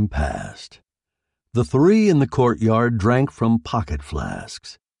 Time passed. The three in the courtyard drank from pocket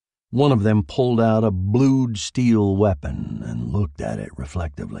flasks. One of them pulled out a blued steel weapon and looked at it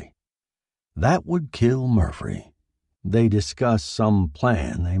reflectively. That would kill Murphy. They discussed some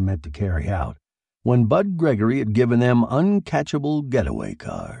plan they meant to carry out when Bud Gregory had given them uncatchable getaway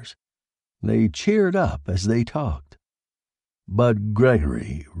cars. They cheered up as they talked. Bud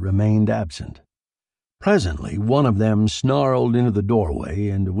Gregory remained absent. Presently, one of them snarled into the doorway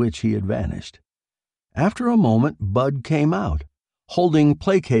into which he had vanished. After a moment, Bud came out, holding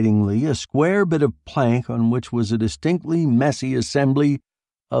placatingly a square bit of plank on which was a distinctly messy assembly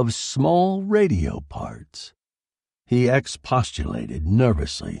of small radio parts. He expostulated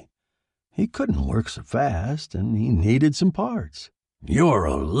nervously. He couldn't work so fast, and he needed some parts. "You're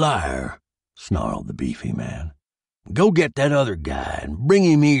a liar," snarled the beefy man. "Go get that other guy and bring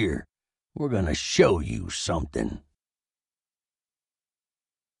him here. We're going to show you something."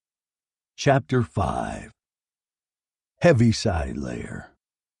 Chapter 5. Heaviside Layer.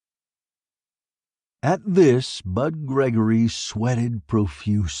 At this, Bud Gregory sweated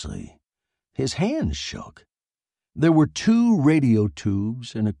profusely. His hands shook. There were 2 radio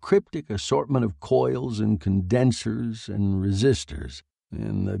tubes and a cryptic assortment of coils and condensers and resistors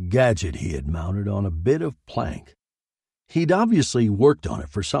in the gadget he had mounted on a bit of plank. He'd obviously worked on it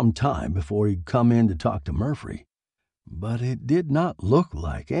for some time before he'd come in to talk to Murphy, but it did not look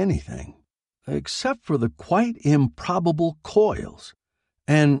like anything, except for the quite improbable coils,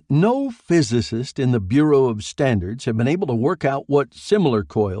 and no physicist in the Bureau of Standards had been able to work out what similar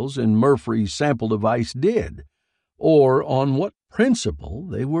coils in Murphy's sample device did, or on what principle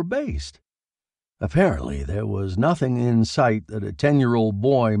they were based. Apparently, there was nothing in sight that a 10-year-old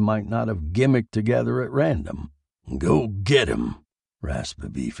boy might not have gimmicked together at random. "Go get him," rasped the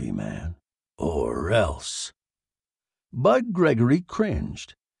beefy man, "or else." Bud Gregory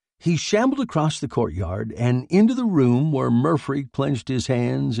cringed. He shambled across the courtyard and into the room where Murphy clenched his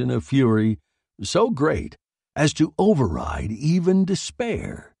hands in a fury so great as to override even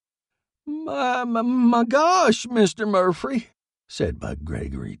despair. My gosh, Mr. Murphy," said Bud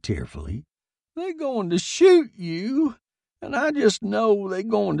Gregory tearfully. "They going to shoot you, and I just know they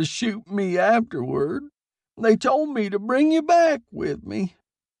going to shoot me afterward. They told me to bring you back with me."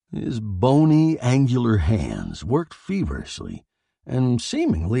 His bony, angular hands worked feverishly and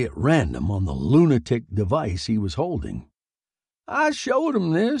seemingly at random on the lunatic device he was holding. "I showed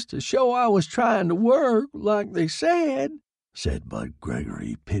 'em this to show I was trying to work, like they said," said Bud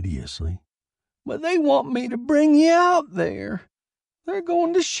Gregory piteously. "But they want me to bring you out there. They're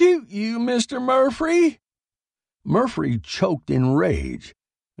going to shoot you, Mr. Murphy." Murphy choked in rage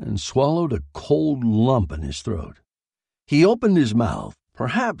and swallowed a cold lump in his throat. He opened his mouth,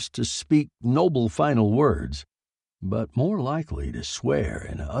 perhaps to speak noble final words, but more likely to swear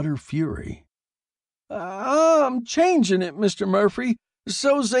in utter fury. I'm changing it, Mr. Murphy,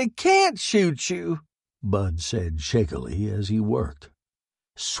 so's they can't shoot you," Bud said shakily as he worked.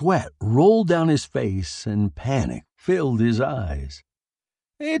 Sweat rolled down his face and panic filled his eyes.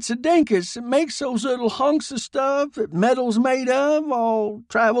 "It's a dinkus that makes those little hunks of stuff that metal's made of all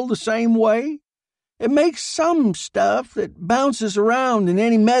travel the same way. It makes some stuff that bounces around in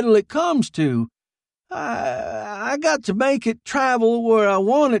any metal it comes to. I got to make it travel where I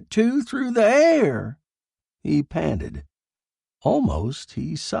want it to through the air." He panted. Almost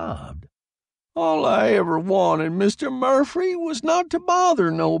he sobbed. "All I ever wanted, Mr. Murphy, was not to bother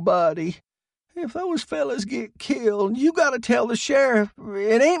nobody. If those fellas get killed, you got to tell the sheriff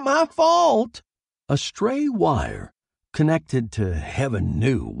it ain't my fault." A stray wire, connected to heaven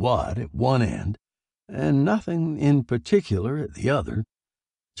knew what at one end, and nothing in particular at the other,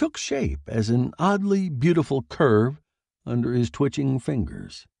 took shape as an oddly beautiful curve under his twitching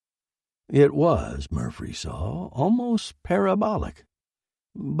fingers. It was, Murphy saw, almost parabolic.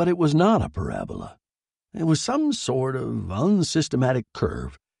 But it was not a parabola. It was some sort of unsystematic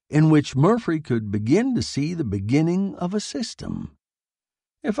curve in which Murphy could begin to see the beginning of a system.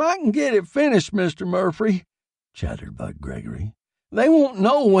 "If I can get it finished, Mr. Murphy," chattered Bud Gregory, "they won't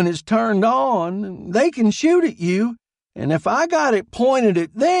know when it's turned on. They can shoot at you, and if I got it pointed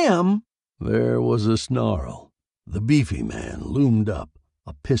at them—" There was a snarl. The beefy man loomed up,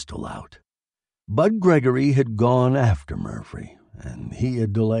 a pistol out. Bud Gregory had gone after Murphy, and he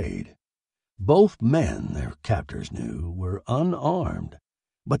had delayed. Both men, their captors knew, were unarmed,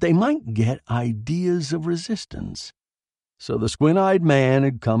 but they might get ideas of resistance. So the squint-eyed man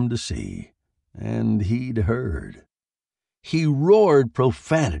had come to see, and he'd heard. He roared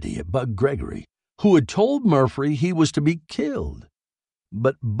profanity at Bud Gregory, who had told Murphy he was to be killed.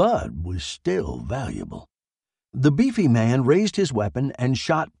 But Bud was still valuable. The beefy man raised his weapon and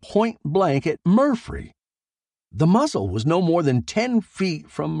shot point-blank at Murphy. The muzzle was no more than 10 feet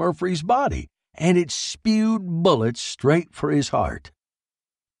from Murphy's body, and it spewed bullets straight for his heart.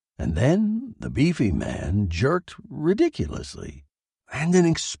 And then the beefy man jerked ridiculously, and an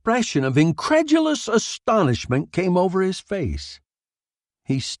expression of incredulous astonishment came over his face.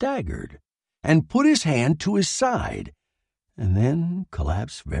 He staggered and put his hand to his side, and then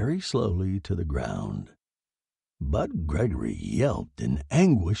collapsed very slowly to the ground. Bud Gregory yelped in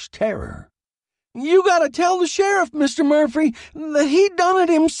anguished terror. "You gotta tell the sheriff, Mr. Murphy, that he done it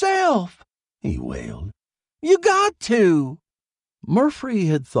himself," he wailed. "You got to." Murphy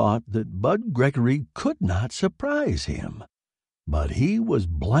had thought that Bud Gregory could not surprise him, but he was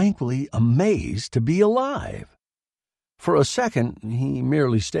blankly amazed to be alive. For a second, he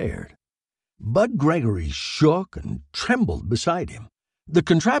merely stared. Bud Gregory shook and trembled beside him, the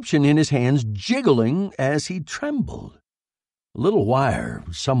contraption in his hands jiggling as he trembled. A little wire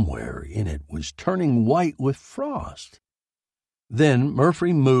somewhere in it was turning white with frost. Then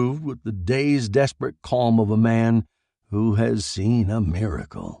Murphy moved with the dazed, desperate calm of a man who has seen a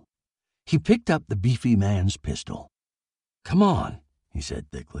miracle. He picked up the beefy man's pistol. "Come on," he said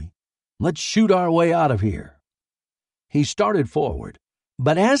thickly. "Let's shoot our way out of here." He started forward,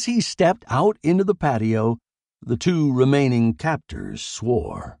 but as he stepped out into the patio, the two remaining captors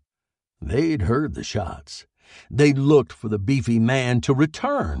swore. They'd heard the shots. They'd looked for the beefy man to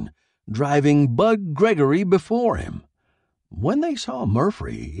return, driving Bud Gregory before him. When they saw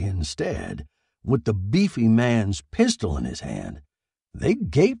Murphy instead, with the beefy man's pistol in his hand, they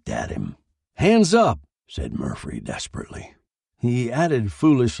gaped at him. "Hands up," said Murphy desperately. He added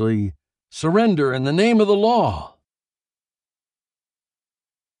foolishly, "Surrender in the name of the law."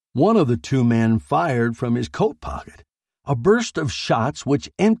 One of the two men fired from his coat pocket, a burst of shots which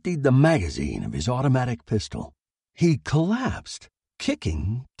emptied the magazine of his automatic pistol. He collapsed,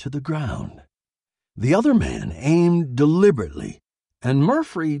 kicking to the ground. The other man aimed deliberately, and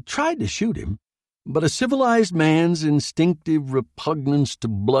Murphy tried to shoot him, but a civilized man's instinctive repugnance to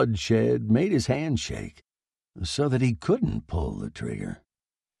bloodshed made his hand shake, so that he couldn't pull the trigger.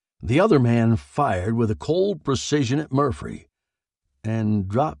 The other man fired with a cold precision at Murphy, and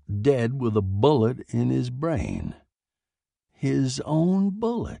dropped dead with a bullet in his brain. His own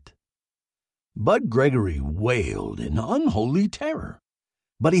bullet. Bud Gregory wailed in unholy terror,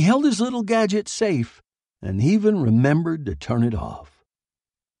 but he held his little gadget safe and even remembered to turn it off.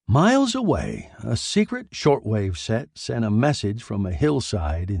 Miles away, a secret shortwave set sent a message from a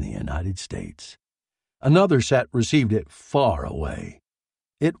hillside in the United States. Another set received it far away.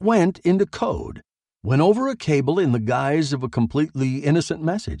 It went into code, went over a cable in the guise of a completely innocent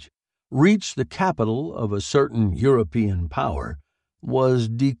message, reached the capital of a certain European power, was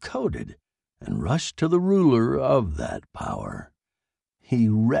decoded, and rushed to the ruler of that power. He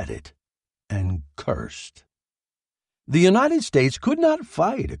read it and cursed. The United States could not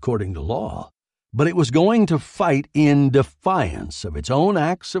fight according to law, but it was going to fight in defiance of its own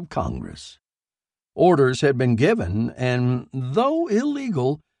acts of Congress. Orders had been given, and though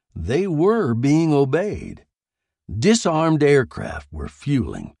illegal, they were being obeyed. Disarmed aircraft were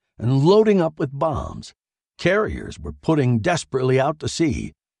fueling and loading up with bombs. Carriers were putting desperately out to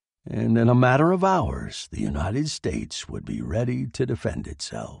sea, and in a matter of hours, the United States would be ready to defend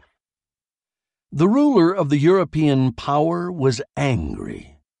itself. The ruler of the European power was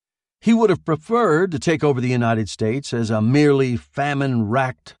angry. He would have preferred to take over the United States as a merely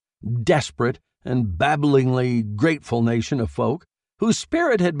famine-racked, desperate, and babblingly grateful nation of folk whose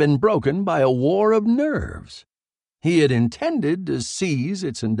spirit had been broken by a war of nerves. He had intended to seize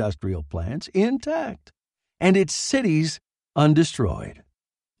its industrial plants intact and its cities undestroyed.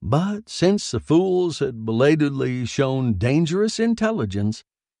 But since the fools had belatedly shown dangerous intelligence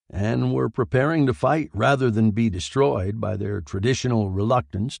and were preparing to fight rather than be destroyed by their traditional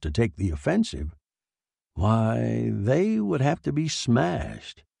reluctance to take the offensive, why, they would have to be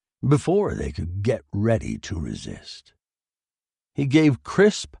smashed before they could get ready to resist. He gave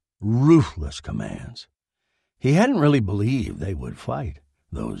crisp, ruthless commands. He hadn't really believed they would fight,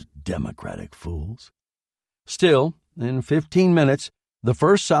 those democratic fools. Still, in 15 minutes, the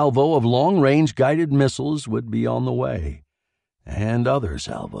first salvo of long-range guided missiles would be on the way, and other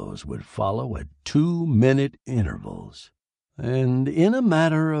salvos would follow at 2-minute intervals. and in a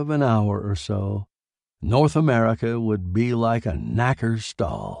matter of an hour or so, North America would be like a knacker's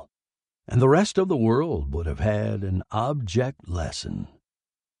stall, and the rest of the world would have had an object lesson.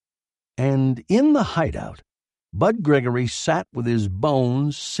 And in the hideout, Bud Gregory sat with his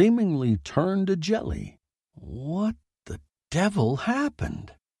bones seemingly turned to jelly. "What the devil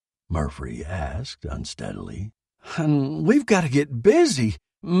happened?" Murphy asked unsteadily. "And we've got to get busy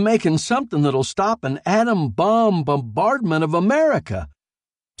making something that'll stop an atom bomb bombardment of America.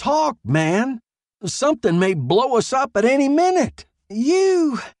 Talk, man! Something may blow us up at any minute."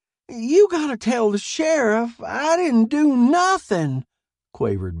 You gotta tell the sheriff I didn't do nothing,"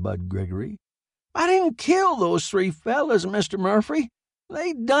 quavered Bud Gregory. "I didn't kill those 3 fellas, Mr. Murphy.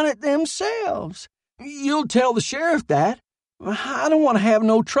 They done it themselves. You'll tell the sheriff that. I don't want to have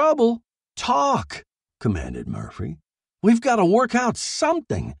no trouble." "Talk," commanded Murphy. "We've got to work out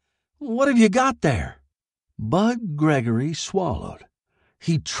something. What have you got there?" Bud Gregory swallowed.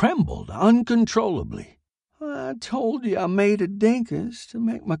 He trembled uncontrollably. "I told you I made a dinkus to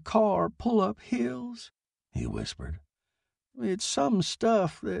make my car pull up hills," he whispered. "It's some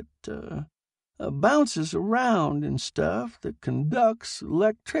stuff that bounces around and stuff that conducts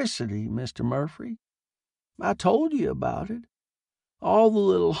electricity, Mr. Murphy. I told you about it. All the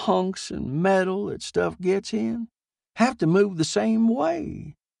little hunks and metal that stuff gets in have to move the same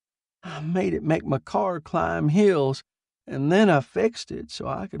way. I made it make my car climb hills, and then I fixed it so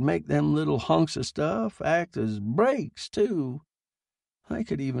I could make them little hunks of stuff act as brakes, too. I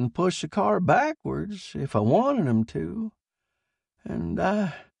could even push the car backwards if I wanted 'em to. And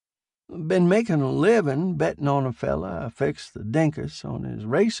I've been making a living betting on a fella I fixed the dinkus on his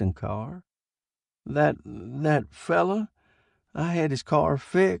racing car. That fella, I had his car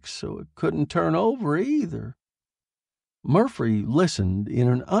fixed so it couldn't turn over either." Murphy listened in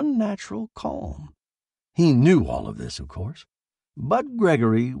an unnatural calm. He knew all of this, of course. Bud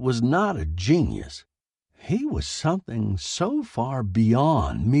Gregory was not a genius. He was something so far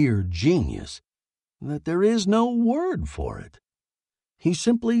beyond mere genius that there is no word for it. He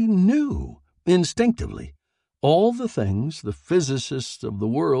simply knew, instinctively, all the things the physicists of the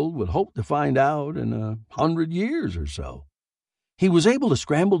world would hope to find out in 100 years or so. He was able to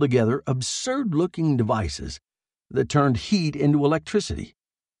scramble together absurd-looking devices that turned heat into electricity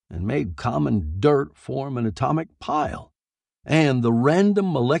and made common dirt form an atomic pile, and the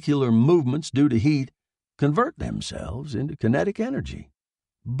random molecular movements due to heat convert themselves into kinetic energy.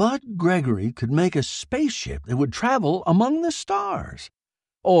 Bud Gregory could make a spaceship that would travel among the stars,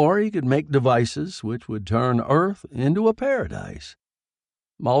 or he could make devices which would turn Earth into a paradise.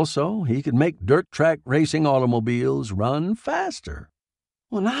 Also, he could make dirt-track racing automobiles run faster.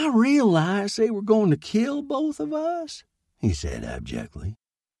 "When I realized they were going to kill both of us," he said abjectly,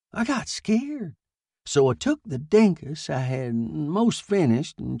 "I got scared. So I took the dinkus I had most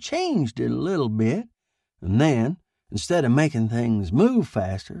finished and changed it a little bit, and then, instead of making things move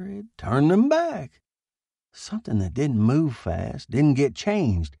faster, it turned them back. Something that didn't move fast didn't get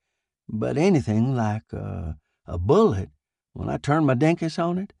changed, but anything like a bullet, when I turned my dinkus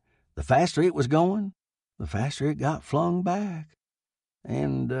on it, the faster it was going, the faster it got flung back.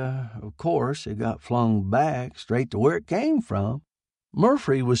 And, of course, it got flung back straight to where it came from."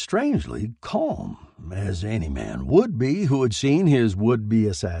 Murphy was strangely calm, as any man would be who had seen his would-be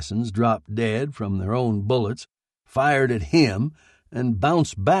assassins drop dead from their own bullets, fired at him, and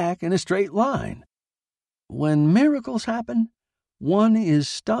bounce back in a straight line. When miracles happen, one is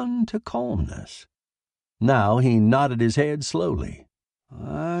stunned to calmness. Now he nodded his head slowly.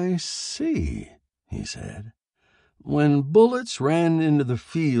 "I see," he said. "When bullets ran into the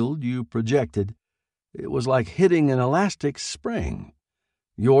field you projected, it was like hitting an elastic spring.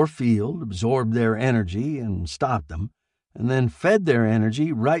 Your field absorbed their energy and stopped them, and then fed their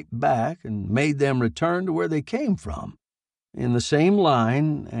energy right back and made them return to where they came from, in the same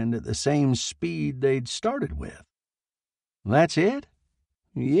line and at the same speed they'd started with. That's it?"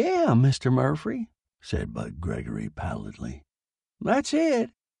 "Yeah, Mr. Murphy," said Bud Gregory pallidly. "That's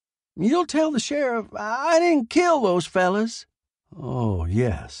it. You'll tell the sheriff I didn't kill those fellas." "Oh,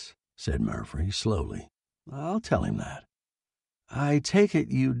 yes," said Murphy slowly. "I'll tell him that. I take it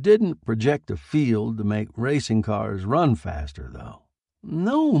you didn't project a field to make racing cars run faster, though."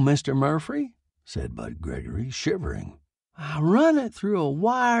 "No, Mr. Murphy," said Bud Gregory, shivering. "I run it through a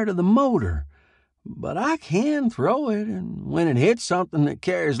wire to the motor, but I can throw it, and when it hits something that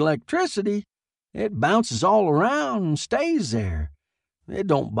carries electricity, it bounces all around and stays there. It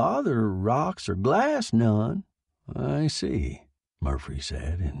don't bother rocks or glass none." "I see," Murphy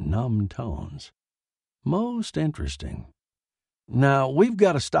said in numb tones. "Most interesting. Now, we've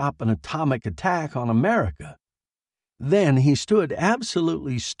got to stop an atomic attack on America. Then he stood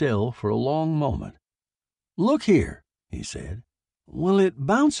absolutely still for a long moment. "Look here," he said. "Will it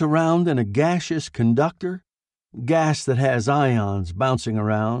bounce around in a gaseous conductor? Gas that has ions bouncing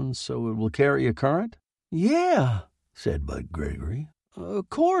around so it will carry a current?" "Yeah," said Bud Gregory. "Of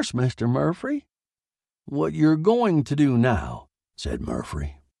course, Mr. Murphy." "What you're going to do now," said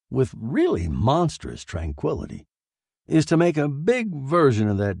Murphy, with really monstrous tranquility, "is to make a big version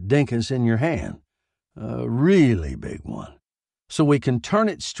of that dinkus in your hand, a really big one, so we can turn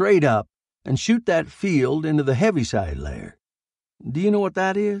it straight up and shoot that field into the heaviside layer. Do you know what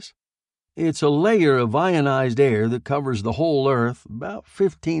that is? It's a layer of ionized air that covers the whole Earth about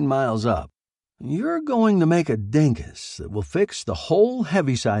 15 miles up. You're going to make a dinkus that will fix the whole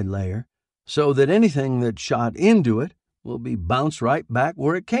heaviside layer so that anything that shot into it will be bounced right back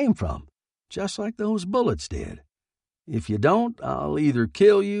where it came from, just like those bullets did. If you don't, I'll either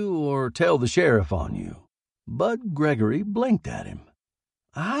kill you or tell the sheriff on you." Bud Gregory blinked at him.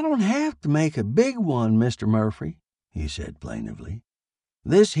 "I don't have to make a big one, Mr. Murphy," he said plaintively.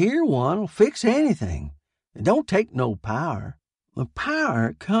 "This here one'll fix anything. It don't take no power. The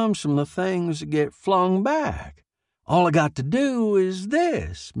power comes from the things that get flung back. All I got to do is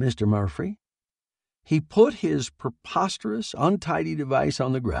this, Mr. Murphy." He put his preposterous, untidy device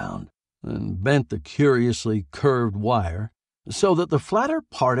on the ground and bent the curiously curved wire so that the flatter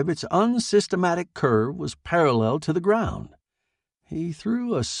part of its unsystematic curve was parallel to the ground. He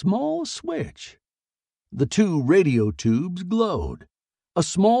threw a small switch. The two radio tubes glowed. A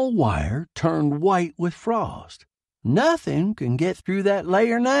small wire turned white with frost. "Nothing can get through that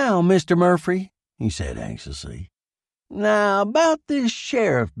layer now, Mr. Murphy," he said anxiously. "Now, about this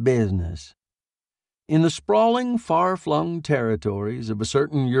sheriff business." In the sprawling, far-flung territories of a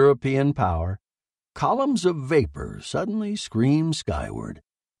certain European power, columns of vapor suddenly screamed skyward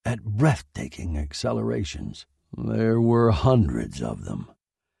at breathtaking accelerations. There were hundreds of them.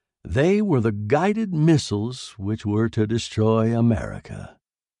 They were the guided missiles which were to destroy America.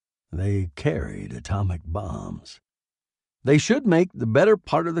 They carried atomic bombs. They should make the better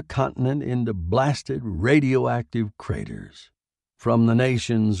part of the continent into blasted radioactive craters. From the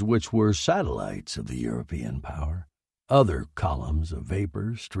nations which were satellites of the European power, other columns of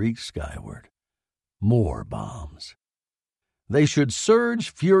vapor streaked skyward. More bombs. They should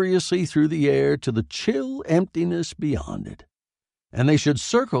surge furiously through the air to the chill emptiness beyond it, and they should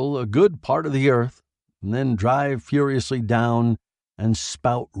circle a good part of the earth and then drive furiously down and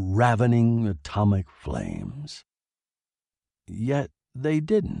spout ravening atomic flames. Yet they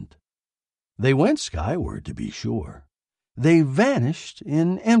didn't. They went skyward, to be sure. They vanished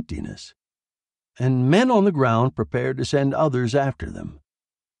in emptiness, and men on the ground prepared to send others after them.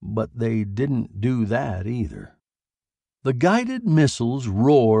 But they didn't do that either. The guided missiles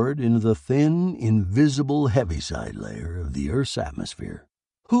roared into the thin, invisible heaviside layer of the Earth's atmosphere,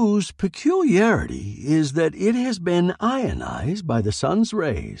 whose peculiarity is that it has been ionized by the sun's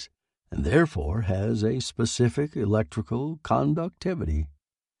rays and therefore has a specific electrical conductivity.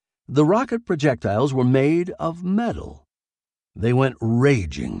 The rocket projectiles were made of metal. They went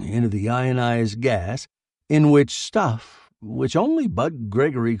raging into the ionized gas, in which stuff, which only Bud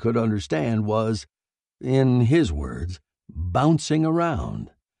Gregory could understand, was, in his words, bouncing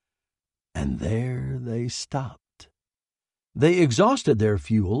around. And there they stopped. They exhausted their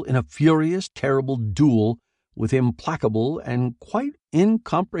fuel in a furious, terrible duel with implacable and quite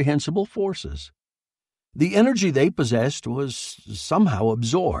incomprehensible forces. The energy they possessed was somehow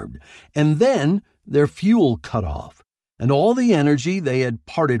absorbed, and then their fuel cut off, and all the energy they had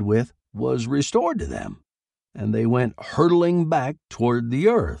parted with was restored to them, and they went hurtling back toward the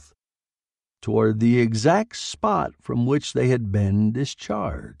earth, toward the exact spot from which they had been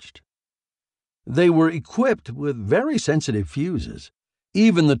discharged. They were equipped with very sensitive fuses.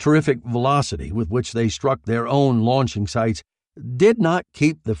 Even the terrific velocity with which they struck their own launching sites did not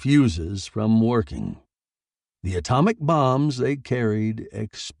keep the fuses from working. The atomic bombs they carried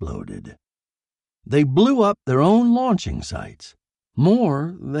exploded. They blew up their own launching sites.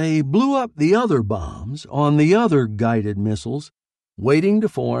 More, they blew up the other bombs on the other guided missiles, waiting to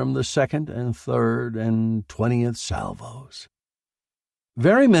form the second and third and 20th salvos.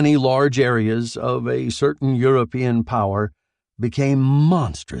 Very many large areas of a certain European power became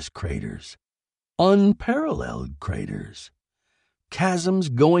monstrous craters, unparalleled craters, chasms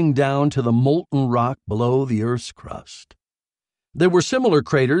going down to the molten rock below the Earth's crust. There were similar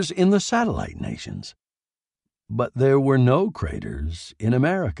craters in the satellite nations, but there were no craters in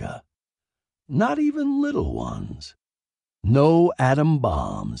America, not even little ones. No atom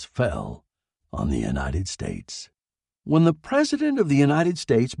bombs fell on the United States. When the President of the United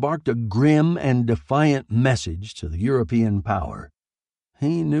States barked a grim and defiant message to the European power,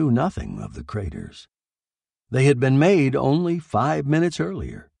 he knew nothing of the craters. They had been made only 5 minutes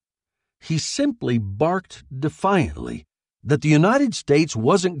earlier. He simply barked defiantly that the United States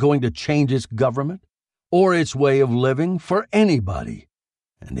wasn't going to change its government or its way of living for anybody,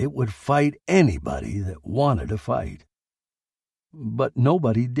 and it would fight anybody that wanted to fight. But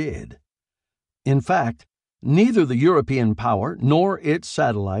nobody did. In fact, neither the European power nor its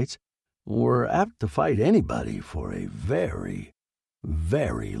satellites were apt to fight anybody for a very,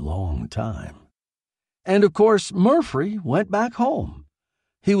 very long time. And of course, Murphy went back home.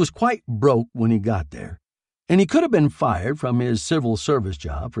 He was quite broke when he got there, and he could have been fired from his civil service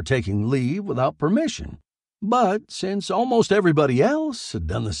job for taking leave without permission. But since almost everybody else had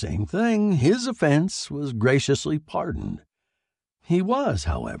done the same thing, his offense was graciously pardoned. He was,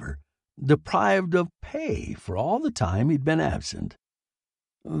 however, deprived of pay for all the time he'd been absent.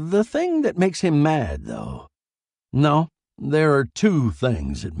 The thing that makes him mad, though, no, there are two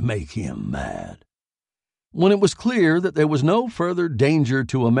things that make him mad. When it was clear that there was no further danger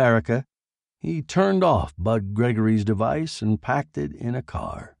to America, he turned off Bud Gregory's device and packed it in a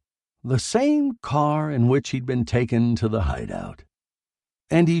car, the same car in which he'd been taken to the hideout.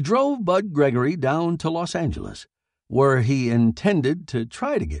 And he drove Bud Gregory down to Los Angeles, where he intended to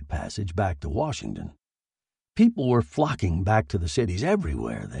try to get passage back to Washington. People were flocking back to the cities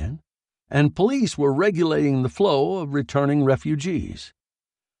everywhere then, and police were regulating the flow of returning refugees.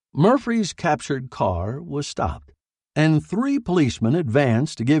 Murphy's captured car was stopped, and 3 policemen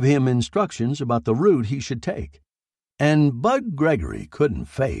advanced to give him instructions about the route he should take. And Bud Gregory couldn't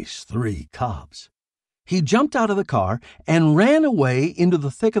face 3 cops. He jumped out of the car and ran away into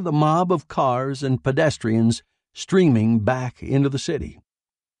the thick of the mob of cars and pedestrians streaming back into the city.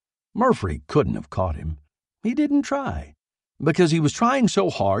 Murphy couldn't have caught him. He didn't try, because he was trying so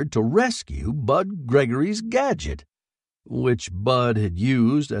hard to rescue Bud Gregory's gadget, which Bud had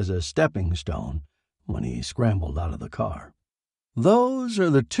used as a stepping stone when he scrambled out of the car. Those are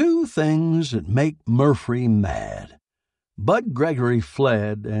the 2 things that make Murphy mad. Bud Gregory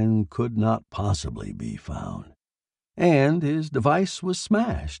fled and could not possibly be found. And his device was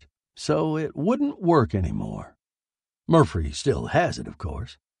smashed, so it wouldn't work anymore. Murphy still has it, of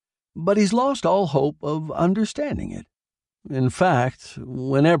course, but he's lost all hope of understanding it. In fact,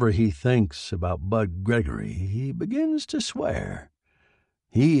 whenever he thinks about Bud Gregory, he begins to swear.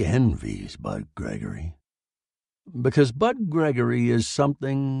 He envies Bud Gregory. Because Bud Gregory is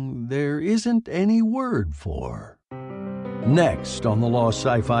something there isn't any word for. Next on the Lost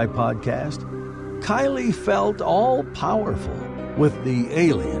Sci-Fi podcast, Kylie felt all-powerful with the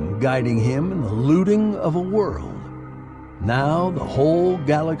alien guiding him in the looting of a world. Now the whole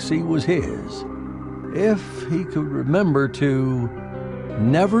galaxy was his, if he could remember to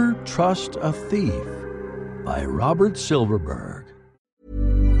Never Trust a Thief by Robert Silverberg.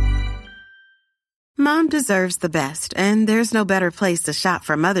 Mom deserves the best, and there's no better place to shop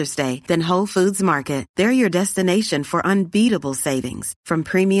for Mother's Day than Whole Foods Market. They're your destination for unbeatable savings, from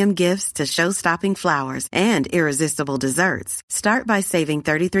premium gifts to show-stopping flowers and irresistible desserts. Start by saving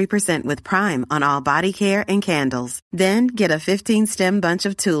 33% with Prime on all body care and candles. Then get a 15-stem bunch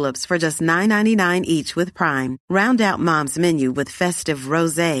of tulips for just $9.99 each with Prime. Round out Mom's menu with festive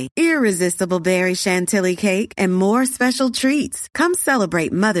rosé, irresistible berry chantilly cake, and more special treats. Come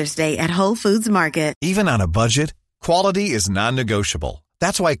celebrate Mother's Day at Whole Foods Market. Even on a budget, quality is non-negotiable.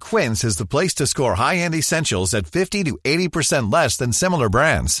 That's why Quince is the place to score high-end essentials at 50 to 80% less than similar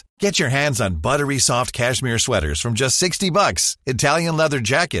brands. Get your hands on buttery soft cashmere sweaters from just $60, Italian leather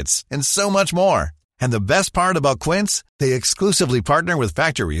jackets, and so much more. And the best part about Quince, they exclusively partner with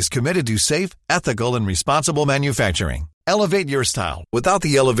factories committed to safe, ethical, and responsible manufacturing. Elevate your style without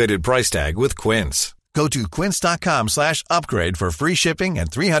the elevated price tag with Quince. Go to quince.com/upgrade for free shipping and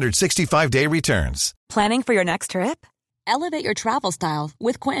 365-day returns. Planning for your next trip? Elevate your travel style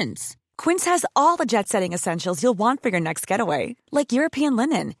with Quince. Quince has all the jet-setting essentials you'll want for your next getaway, like European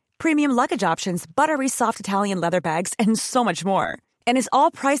linen, premium luggage options, buttery soft Italian leather bags, and so much more. And is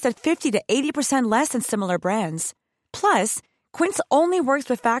all priced at 50 to 80% less than similar brands. Plus, Quince only works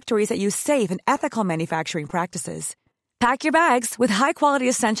with factories that use safe and ethical manufacturing practices. Pack your bags with high-quality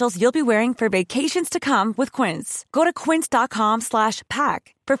essentials you'll be wearing for vacations to come with Quince. Go to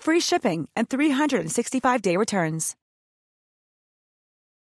quince.com/pack for free shipping and 365-day returns.